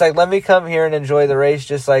either. Just like, let me come here and enjoy the race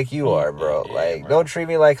just like you are, bro. Yeah, like, bro. don't treat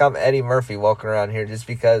me like I'm Eddie Murphy walking around here just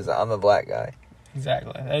because I'm a black guy.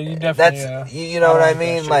 Exactly. You definitely. That's you know what I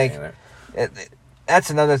mean? Like, that's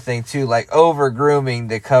another thing too. Like over grooming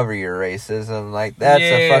to cover your racism. Like that's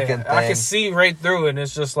a fucking thing. I can see right through it. And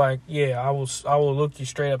it's just like, I will look you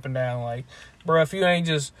straight up and down. Like, bro, if you ain't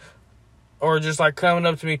just like coming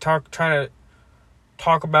up to me trying to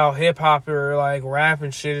talk about hip hop or like rap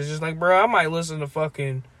and shit, it's just like, bro, I might listen to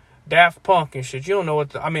fucking Daft Punk and shit. You don't know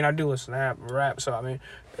what I mean. I do listen to rap, so I mean,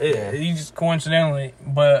 you just coincidentally,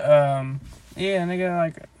 but yeah, nigga,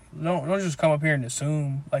 like, don't just come up here and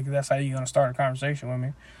assume like that's how you gonna start a conversation with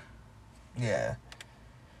me. Yeah,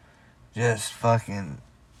 just fucking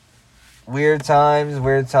weird times.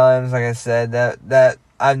 Like I said, that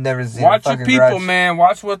I've never seen. Watch your people, man.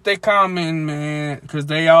 Watch what they comment, man, because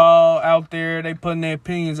they all out there. They putting their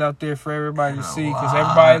opinions out there for everybody to see, because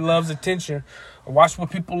everybody loves attention. Watch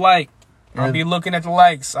what people like. I'll be looking at the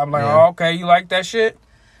likes. I'm like, oh, okay, you like that shit?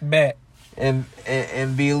 Bet. And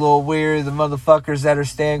be a little weird, the motherfuckers that are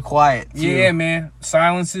staying quiet too. Yeah, man.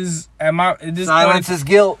 Silence is is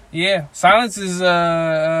guilt. Yeah, silence is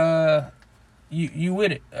you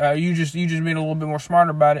with it. You just being a little bit more smart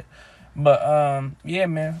about it. But yeah,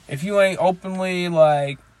 man. If you ain't openly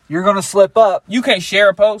like, you're gonna slip up. You can't share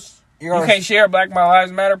a post. You can't share a Black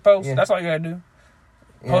Lives Matter post. Yeah. That's all you gotta do.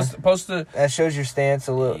 Post the. That shows your stance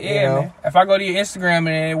a little. Yeah, you know? Man. If I go to your Instagram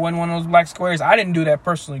and it wasn't one of those black squares, I didn't do that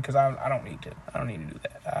personally because I don't need to. I don't need to do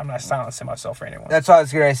that. I'm not silencing myself for anyone. That's why I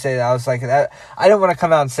was gonna say that. I was like, I didn't want to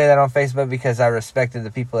come out and say that on Facebook because I respected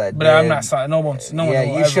the people that. But did. I'm not silent. No one.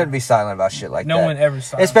 Yeah, you shouldn't be silent about shit like that. No one ever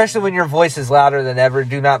silent. Especially when your voice is louder than ever.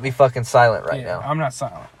 Do not be fucking silent right now. I'm not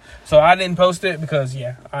silent. So I didn't post it because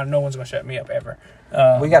no one's gonna shut me up ever.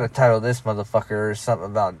 We got to title this motherfucker something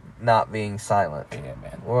about not being silent. Yeah,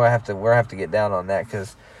 man. We'll have to get down on that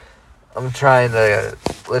because I'm trying to.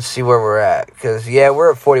 Let's see where we're at because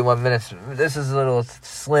we're at 41 minutes. This is a little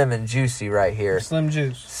slim and juicy right here. Slim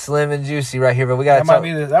juice. Slim and juicy right here, but we got that might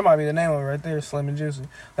be the name of it right there. Slim and juicy.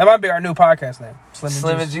 That might be our new podcast name.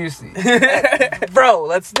 Slim and juicy. Bro,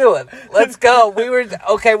 let's do it. Let's go. We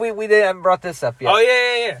haven't brought this up yet. Oh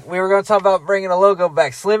yeah. We were going to talk about bringing a logo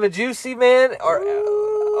back. Slim and juicy, man. Or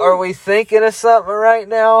are we thinking of something right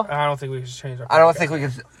now? I don't think we should change our podcast. I don't think we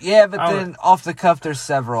can. Yeah, but then off the cuff, there's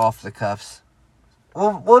several off the cuffs.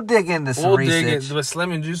 We'll dig into some research. But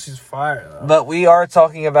Slim and Juicy's fire, though. But we are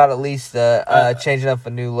talking about at least changing up a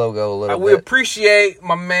new logo a little bit. We appreciate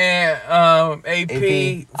my man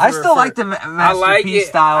AP. I still like the Master P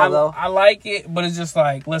style, though. I like it, but it's just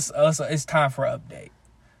like, it's time for an update.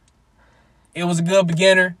 It was a good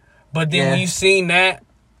beginner, but then when you seen that,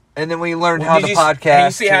 and then we learned how the podcast.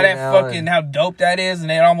 You see how how dope that is,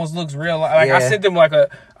 and it almost looks real. Like I sent them like a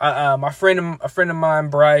friend of mine,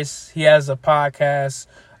 Bryce. He has a podcast,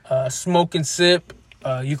 Smoke and Sip.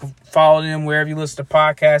 You can follow them wherever you listen to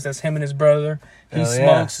podcasts. That's him and his brother. He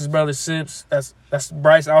smokes, his brother sips. That's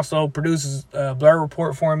Bryce. Also produces Blur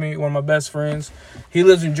Report for me. One of my best friends. He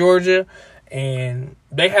lives in Georgia, and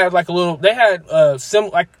they had a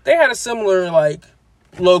similar like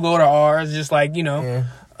logo to ours, just like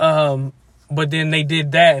but then they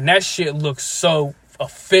did that, and that shit looks so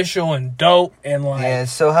official and dope, and like. Yeah.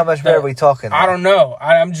 So how much better are we talking? I don't know.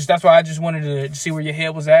 That's why I just wanted to see where your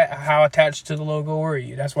head was at, how attached to the logo were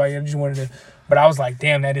you. That's why I just wanted to. But I was like,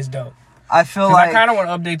 damn, that is dope. I feel like I kind of want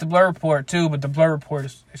to update the Blur Report too, but the Blur Report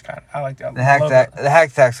is kind of, I like that. The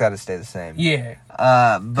hack tag's got to stay the same. Yeah.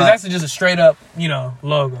 Because that's just a straight up,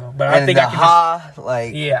 logo. But I think I can I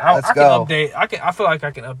can update. I feel like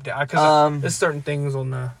I can update because there's certain things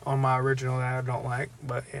on my original that I don't like.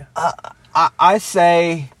 But yeah. I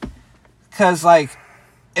say because like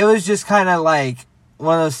it was just kind of like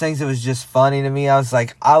one of those things that was just funny to me. I was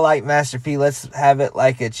like, I like Master P. Let's have it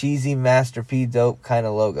like a cheesy Master P dope kind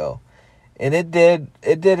of logo. And it did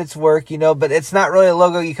its work, but it's not really a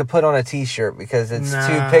logo you could put on a t-shirt because it's too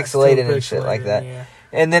pixelated and shit like that. Yeah.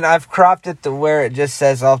 And then I've cropped it to where it just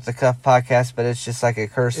says Off the Cuff Podcast, but it's just like a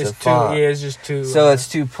cursive font. It's just too. So it's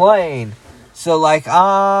too plain. So like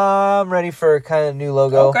I'm ready for a kind of new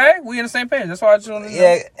logo. Okay, we on the same page. That's why I just wanted to know.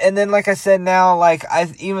 Yeah, and then like I said, now like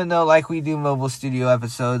even though like we do mobile studio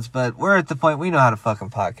episodes, but we're at the point we know how to fucking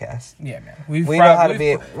podcast. Yeah, man. We know how to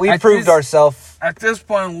be. We proved ourselves. At this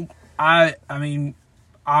point, I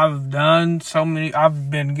I've done so many. I've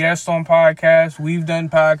been guest on podcasts. We've done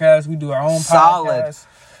podcasts. We do our own podcasts.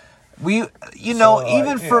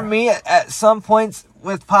 For me, at some points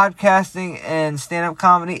with podcasting and stand-up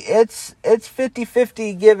comedy, it's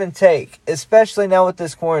 50-50 give and take, especially now with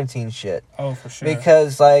this quarantine shit. Oh, for sure.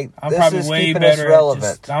 Because, like, this is keeping us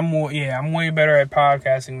relevant. I'm way better at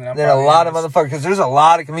podcasting than a lot of motherfuckers. Because there's a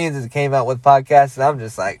lot of comedians that came out with podcasts, and I'm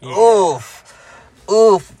just like, oof.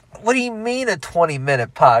 What do you mean a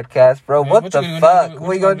 20-minute podcast, bro? Man, what the fuck?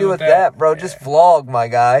 What are you going to do with that, bro? Yeah. Just vlog, my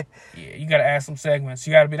guy. Yeah, you got to add some segments.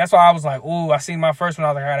 You got to be. That's why I was like, ooh, I seen my first one. I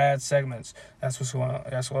was like, I got to add segments. That's what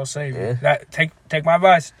I'll say. Yeah. Take my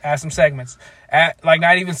advice. Add some segments.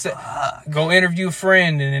 Go interview a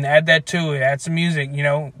friend and then add that to it. Add some music. You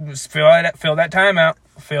know, just fill that time out.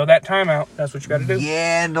 Fill that time out. That's what you got to do.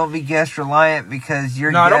 Yeah, and don't be guest reliant because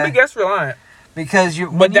you're. No, don't be guest reliant. Because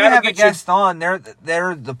when you have a guest on, they're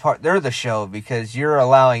the show because you're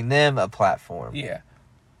allowing them a platform. Yeah.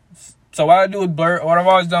 So what I do with Blur, what I've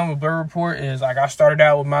always done with Blur Report is like I started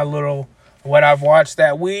out with my little what I've watched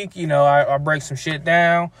that week. You know, I break some shit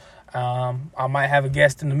down. I might have a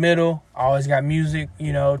guest in the middle. I always got music,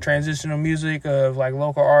 you know, transitional music of like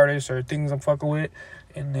local artists or things I'm fucking with,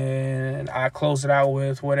 and then I close it out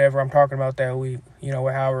with whatever I'm talking about that week. You know,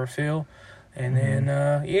 with however I feel, and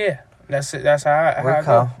then yeah. That's it. That's how I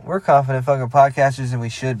go. We're confident fucking podcasters, and we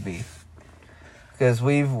should be, because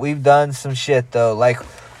we've done some shit though. Like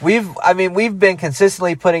we've been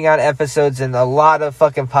consistently putting out episodes, and a lot of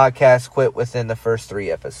fucking podcasts quit within the first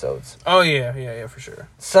 3 episodes. Oh yeah, for sure.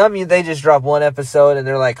 Some they just drop one episode, and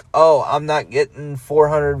they're like, "Oh, I'm not getting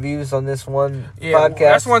 400 views on this one podcast."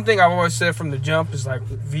 That's one thing I've always said from the jump is like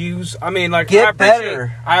views. I mean, like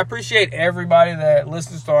better. I appreciate everybody that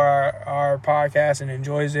listens to our podcast and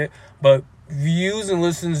enjoys it. But views and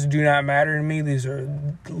listens do not matter to me. These are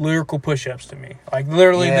lyrical push-ups to me. Like,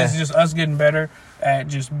 literally, This is just us getting better at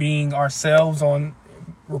just being ourselves on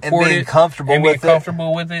recorded. And being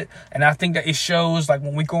comfortable with it. And I think that it shows, like,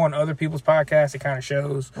 when we go on other people's podcasts, it kind of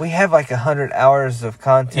shows. We have, like, 100 hours of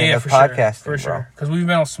content of podcasting, for sure. Because we've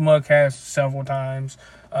been on Smugcast several times,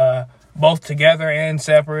 both together and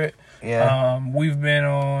separate. Yeah. We've been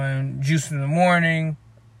on Juice in the Morning.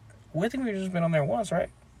 I think we've just been on there once, right?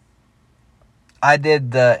 I did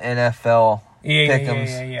the NFL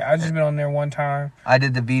pick'ems. Yeah. I've just been on there one time. I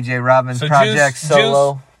did the BJ Robbins project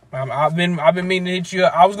solo. I've been meaning to hit you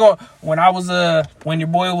up. I was going when your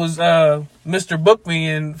boy was Mr. Book Me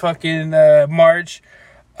in fucking March.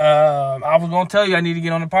 I was gonna tell you I need to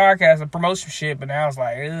get on the podcast and promote some shit, but now I was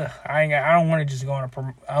like, I don't want to just go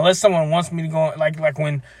on unless someone wants me to go on, like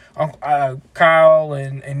when Kyle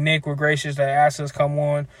and Nick were gracious to ask us come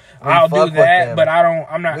on. I'll do that, but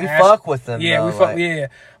I'm not. We fuck with them. Yeah,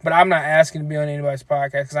 but I'm not asking to be on anybody's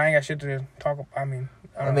podcast because I ain't got shit to talk about.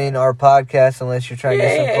 I mean, our podcast, unless you're trying to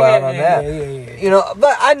get some clout on that. Yeah. You know,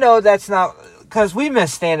 but I know that's not. Because we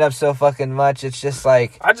miss stand-up so fucking much. It's just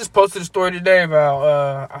like... I just posted a story today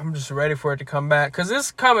about... I'm just ready for it to come back. Because it's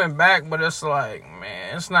coming back, but it's like...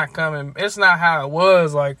 Man, it's not coming... It's not how it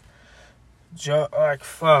was. Like,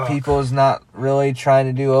 fuck. People's not really trying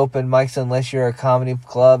to do open mics unless you're a comedy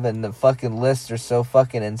club. And the fucking lists are so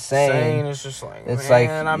fucking insane. It's just like...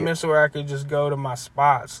 Man, I miss where I could just go to my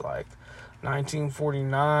spots. Like...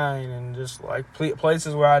 1949 and just like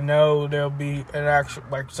places where I know there'll be an actual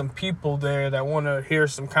like some people there that want to hear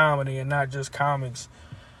some comedy and not just comics.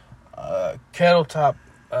 Kettle Top,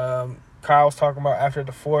 Kyle's talking about after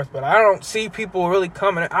the 4th, but I don't see people really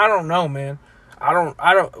coming. I don't know, man. I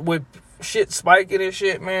don't with shit spiking and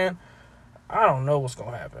shit, man. I don't know what's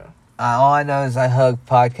gonna happen. All I know is I hug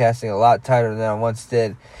podcasting a lot tighter than I once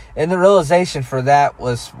did. And the realization for that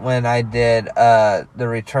was when I did the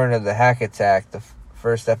Return of the Hack Attack, the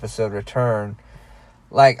first episode return.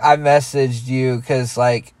 Like, I messaged you because,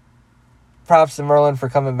 like, props to Merlin for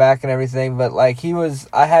coming back and everything. But, like,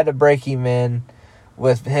 I had to break him in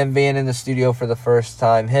with him being in the studio for the first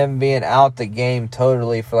time. Him being out the game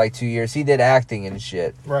totally for, like, 2 years. He did acting and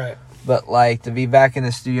shit. Right. But, like, to be back in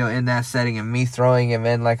the studio in that setting and me throwing him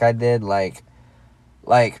in like I did, like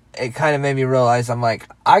it kind of made me realize, I'm like,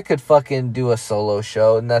 I could fucking do a solo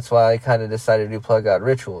show. And that's why I kind of decided to do Plug Out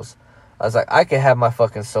Rituals. I was like, I could have my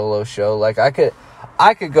fucking solo show. Like, I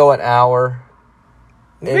could go an hour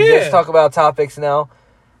and just talk about topics now.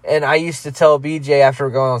 And I used to tell BJ after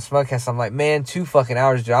going on Smugcast, I'm like, man, 2 fucking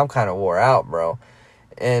hours, dude, I'm kind of wore out, bro.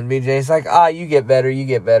 And BJ's like, you get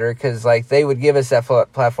better. Because, like, they would give us that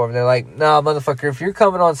platform. They're like, nah, motherfucker, if you're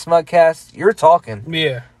coming on Smugcast, you're talking.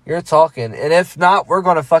 Yeah. You're talking. And if not, we're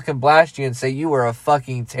going to fucking blast you and say you were a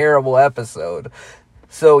fucking terrible episode.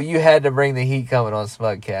 So you had to bring the heat coming on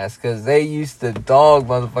Smugcast because they used to dog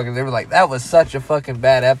motherfuckers. They were like, that was such a fucking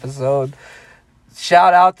bad episode.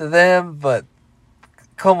 Shout out to them, but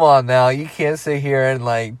come on now. You can't sit here and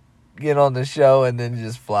like get on the show and then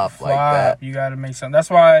just flop like that. You got to make something. That's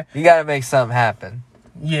why. You got to make something happen.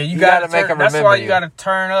 Yeah, you got to make them remember. That's why you got to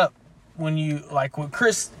turn up when you, like with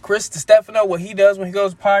Chris DiStefano, what he does when he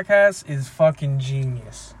goes to podcasts is fucking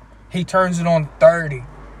genius. He turns it on 30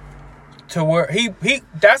 to where he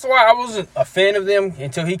that's why I wasn't a fan of them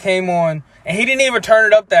until he came on, and he didn't even turn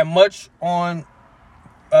it up that much on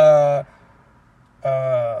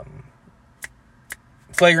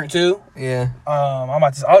Flagrant 2. Yeah. I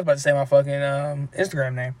was about to say my fucking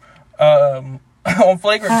Instagram name. On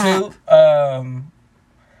Flagrant 2,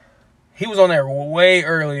 he was on there way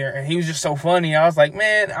earlier, and he was just so funny. I was like,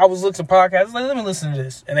 man, I was listening to podcasts. I was like, let me listen to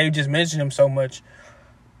this. And they just mentioned him so much.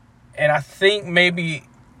 And I think maybe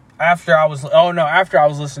after I was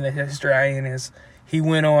listening to History Hyenas, he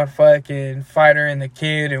went on fucking Fighter and the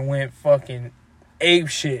Kid and went fucking ape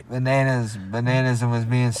shit. Bananas and was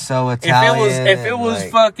being so Italian. If it was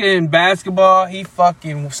like, fucking basketball, he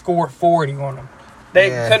fucking scored 40 on them.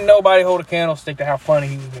 Couldn't nobody hold a candlestick to how funny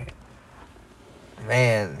he was being.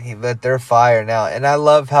 Man, but they're fire now. And I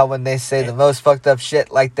love how when they say the most fucked up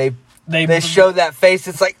shit, like they show that face,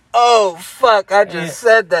 it's like, oh fuck, I just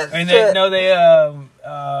said that and shit.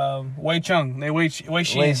 Wei Chung. Wei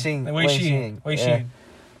Xin.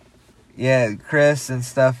 Yeah, Chris and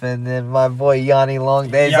stuff, and then my boy Yanni Long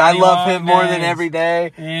Days. I love him more than every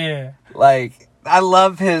day. Yeah. Like, I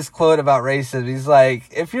love his quote about racism. He's like,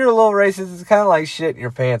 if you're a little racist, it's kind of like shitting your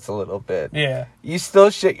pants a little bit. Yeah. You still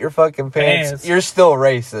shit your fucking pants. You're still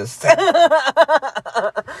racist.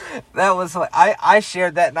 That was like, I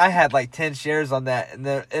shared that, and I had like 10 shares on that, and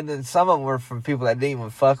then some of them were from people that didn't even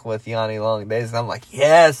fuck with Yanni Long Days, and I'm like,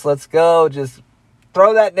 yes, let's go. Just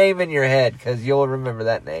throw that name in your head, because you'll remember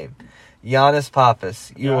that name. Giannis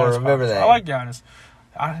Pappas. You will remember that. I like Giannis.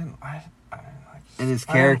 I didn't like and his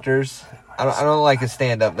characters. I don't like his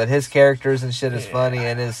stand-up, but his characters and shit is funny,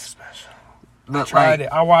 and his... I tried it.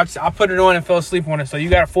 I put it on and fell asleep on it, so you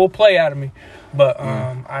got a full play out of me. But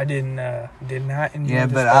I did not enjoy Yeah,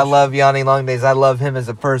 but I love Yanni Long Days. I love him as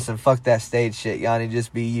a person. Fuck that stage shit, Yanni.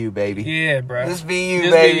 Just be you, baby. Yeah, bro. Just be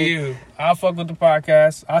you, baby. Be you. I'll fuck with the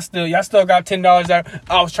podcast. Y'all still got $10 out.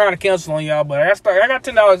 I was trying to cancel on y'all, but I got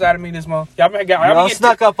 $10 out of me this month. Y'all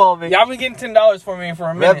snuck up on me. Y'all been getting $10 for me for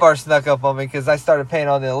a minute. Red Bar snuck up on me because I started paying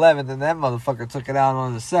on the 11th, and that motherfucker took it out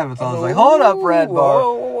on the 7th. I was like, hold up, Red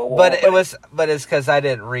Bar. But it's because I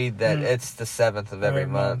didn't read that it's the 7th of every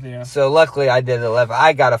month. Yeah. So luckily I did 11.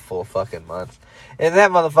 I got a full fucking month. And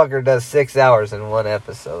that motherfucker does 6 hours in one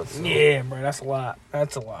episode. So. Yeah, bro, that's a lot.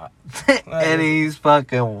 And he's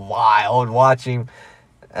fucking wild watching.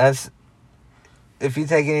 If you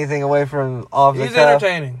take anything away from off the cuff.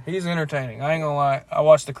 He's entertaining. I ain't gonna lie. I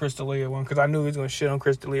watched the Chris D'Elia one because I knew he was gonna shit on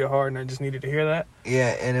Chris D'Elia hard, and I just needed to hear that.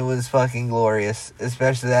 Yeah, and it was fucking glorious,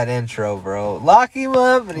 especially that intro, bro. Lock him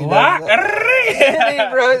up, and he's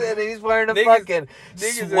wearing a fucking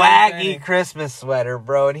swaggy Christmas sweater,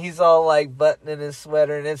 bro, and he's all like buttoning his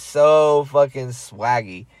sweater, and it's so fucking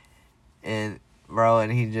swaggy, and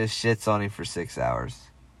he just shits on him for 6 hours.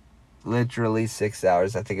 Literally 6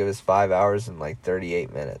 hours. I think it was 5 hours and like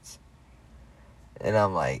 38 minutes. And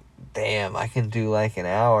I'm like, damn, I can do like an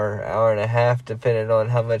hour and a half, depending on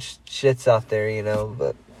how much shit's out there,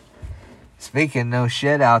 But speaking no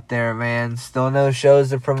shit out there, man. Still no shows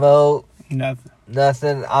to promote.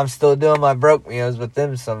 Nothing. I'm still doing my broke meals, but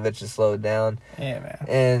them some bitches slowed down. Yeah, man.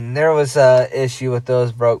 And there was a issue with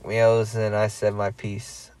those broke meals, and I said my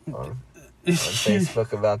piece on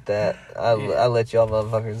Facebook about that. I let y'all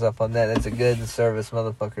motherfuckers up on that. It's a goods and service.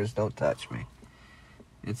 Motherfuckers, don't touch me.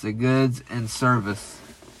 It's a goods and service.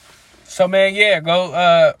 So, man, yeah, go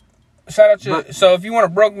shout out to... So, if you want a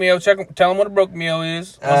broke meal, tell them what a broke meal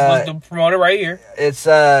is. Let's promote it right here. It's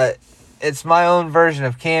my own version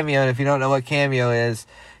of Cameo, and if you don't know what Cameo is,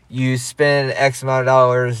 you spend X amount of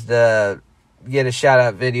dollars to get a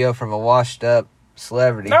shout-out video from a washed-up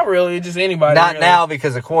celebrity. Not really, just anybody. Not really. Now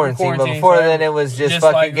because of quarantine, but before then it was just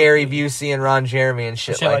fucking like Gary Busey and Ron Jeremy and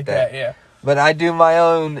shit like that. Yeah. But I do my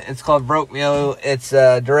own. It's called Broke Meal. It's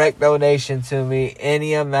a direct donation to me.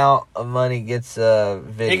 Any amount of money gets a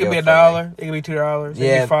video. It could be $1. It could be $2. It could be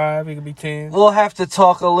 $5. It could be $10. We'll have to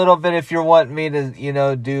talk a little bit if you're wanting me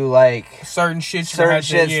to, do like certain shit.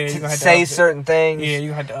 Say certain things. Yeah,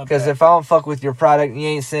 you have to up because if I don't fuck with your product, you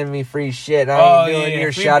ain't sending me free shit. I ain't doing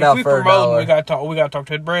your shout out for $1. We gotta talk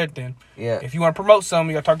to that bread then. Yeah. If you want to promote something,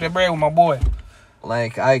 you gotta talk to that bread with my boy.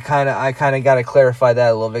 Like, I kind of got to clarify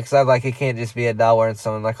that a little bit, because I like, it can't just be $1 and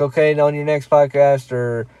someone like, okay, on your next podcast,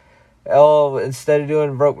 or, oh, instead of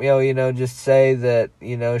doing Broke Meal, you know, just say that,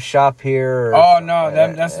 you know, shop here. Or, oh, no,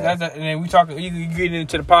 that's and then we talk, you get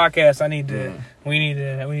into the podcast, we need to talk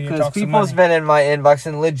some money. Because people's been in my inbox,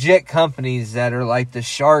 and legit companies that are like the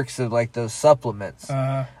sharks of like those supplements.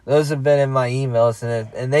 Those have been in my emails,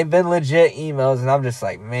 and they've been legit emails, and I'm just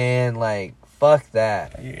like, man, like, fuck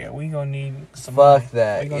that. Yeah, we gonna need some Fuck money.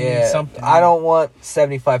 that. We gonna Yeah. need something. I don't want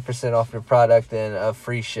 75% off your product and a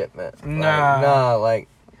free shipment. Nah.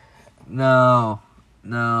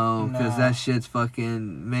 No, because that shit's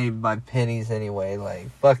fucking made by pennies anyway.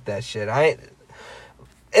 Like, fuck that shit.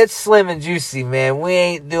 It's slim and juicy, man. We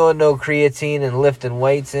ain't doing no creatine and lifting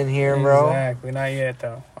weights in here, bro. Exactly. Not yet,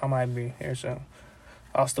 though. I might be here soon.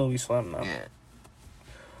 I'll still be slim, though. Yeah.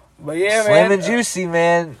 But yeah, Slim man. and juicy,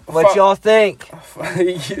 man. What y'all think?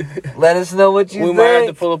 Let us know what you think. We might have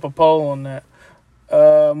to pull up a poll on that.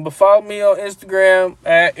 But follow me on Instagram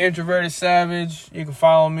at Introverted Savage. You can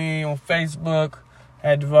follow me on Facebook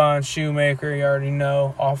at Devon Shoemaker. You already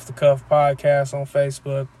know. Off the Cuff Podcast on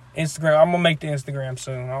Facebook. Instagram. I'm gonna make the Instagram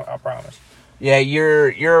soon. I promise. Yeah,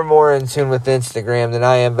 you're more in tune with Instagram than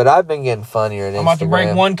I am, but I've been getting funnier in Instagram. I'm about to break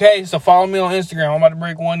 1K, so follow me on Instagram. I'm about to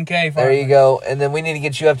break 1K. There you go. And then we need to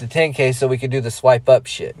get you up to 10K so we can do the swipe up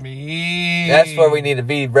shit. Yeah. That's where we need to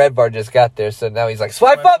be. Red Bar just got there, so now he's like,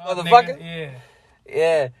 swipe up, motherfucker. Nigga.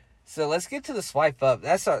 Yeah. So let's get to the swipe up.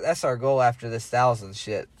 That's our goal after this 1,000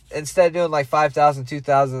 shit. Instead of doing like 5,000,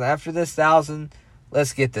 2,000, after this 1,000,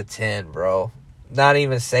 let's get to 10, bro. Not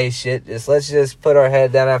even say shit. Let's just put our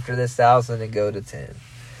head down after this 1,000 and go to 10.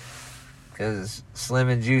 Because Slim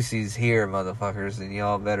and Juicy's here, motherfuckers, and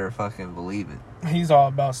y'all better fucking believe it. He's all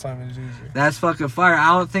about Slim and Juicy. That's fucking fire.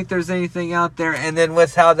 I don't think there's anything out there. And then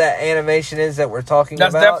with how that animation is that we're talking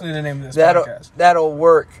That's about. That's definitely the name of this podcast. That'll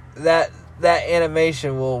work. That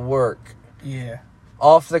animation will work. Yeah.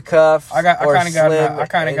 Off the cuff. I got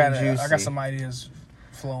some ideas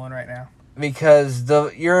flowing right now. Because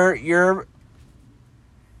your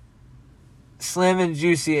Slim and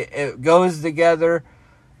Juicy, it goes together,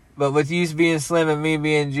 but with you being slim and me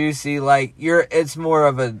being juicy, like it's more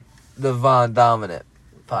of the Von dominant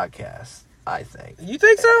podcast, I think. You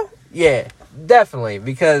think so? Yeah, definitely,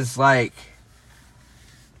 because like,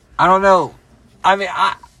 I don't know. I mean,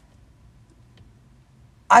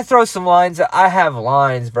 I throw some lines. I have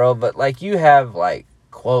lines, bro, but like you have like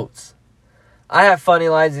quotes. I have funny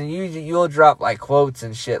lines, and you'll drop, like, quotes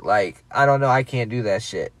and shit, like, I don't know, I can't do that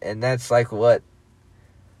shit. And that's, like, what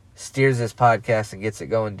steers this podcast and gets it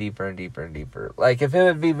going deeper and deeper and deeper. Like, if it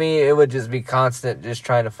would be me, it would just be constant just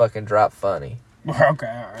trying to fucking drop funny. Okay, all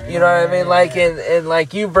right. You know what I mean? Like, and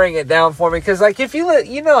like, you bring it down for me, because, like, if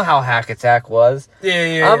you know how Hack Attack was.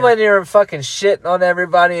 Yeah. I'm in here fucking shitting on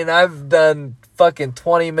everybody, and I've done fucking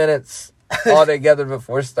 20 minutes all together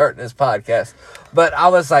before starting this podcast. But I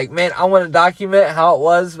was like, man, I want to document how it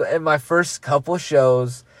was in my first couple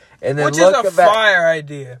shows, and then which is a fire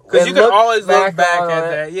idea, because you can always look back at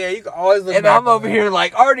that. Yeah, you can always look back. And I'm over here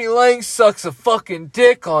like, Artie Lang sucks a fucking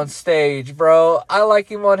dick on stage, bro. I like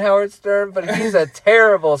him on Howard Stern, but he's a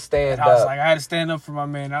terrible stand-up. I was like, I had to stand up for my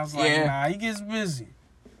man. I was like, nah, he gets busy.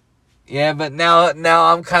 Yeah, but now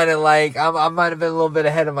I'm kind of like, I might have been a little bit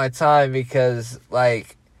ahead of my time, because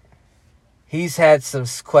like, he's had some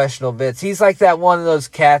questionable bits. He's like that one of those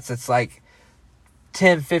cats that's like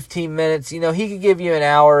 10, 15 minutes. You know, he could give you an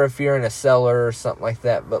hour if you're in a cellar or something like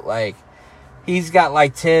that. But, like, he's got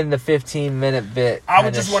like 10 to 15 minute bit. I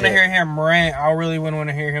would just want to hear him rant. I really wouldn't want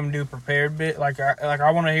to hear him do prepared bit. Like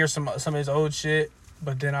I want to hear some of his old shit.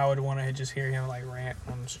 But then I would want to just hear him, like, rant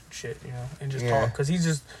on shit, you know, and just talk. Because he's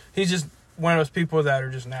just one of those people that are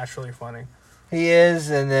just naturally funny. He is,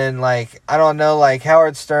 and then, like, I don't know, like,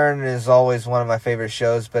 Howard Stern is always one of my favorite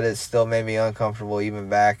shows, but it still made me uncomfortable even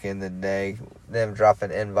back in the day. Them dropping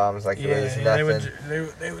N-bombs like it was nothing.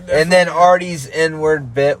 They would and then Artie's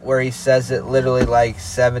N-word bit where he says it literally, like,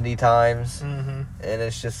 70 times. Mm-hmm. And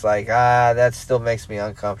it's just like, that still makes me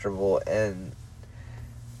uncomfortable, and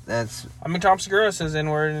that's... I mean, Tom Segura says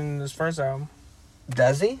N-word in his first album.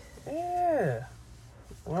 Does he? Yeah.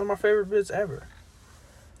 One of my favorite bits ever.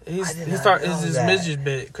 It's his midget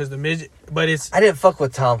bit, because the midget, but it's... I didn't fuck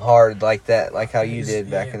with Tom hard like that, like how you did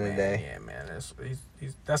back in the day. Yeah, man.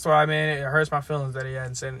 That's why, man, it hurts my feelings that he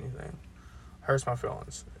hadn't said anything. It hurts my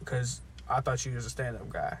feelings, because I thought you was a stand-up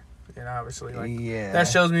guy. And obviously, like, that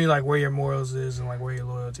shows me, like, where your morals is and, like, where your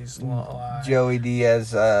loyalties lie. Joey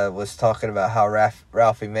Diaz was talking about how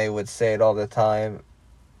Ralphie May would say it all the time,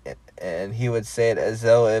 and he would say it as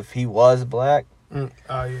though if he was black. Oh,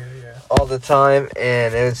 yeah. All the time,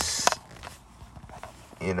 and it's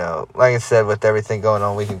you know, like I said, with everything going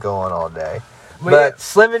on, we can go on all day. But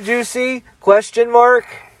Slim and Juicy, question mark?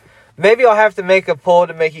 Maybe I'll have to make a poll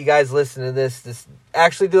to make you guys listen to this. Just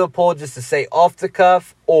actually do a poll just to say off the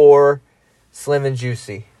cuff or Slim and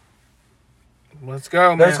Juicy. Let's go,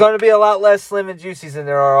 man. There's going to be a lot less Slim and Juicies than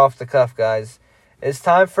there are off the cuff, guys. It's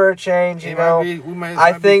time for a change, you know.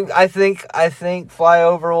 I think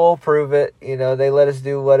Flyover will prove it. You know, they let us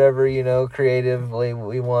do whatever, you know, creatively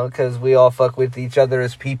we want because we all fuck with each other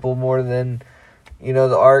as people more than, you know,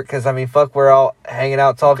 the art. Because, I mean, fuck, we're all hanging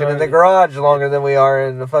out talking in the garage longer than we are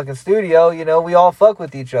in the fucking studio. You know, we all fuck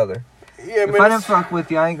with each other. Yeah, if I didn't fuck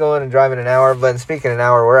with you, I ain't going and driving an hour. But speaking of an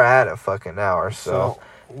hour, we're at a fucking hour. So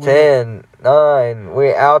 10, 9,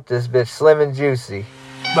 we out this bitch. Slim and Juicy.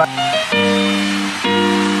 Bye.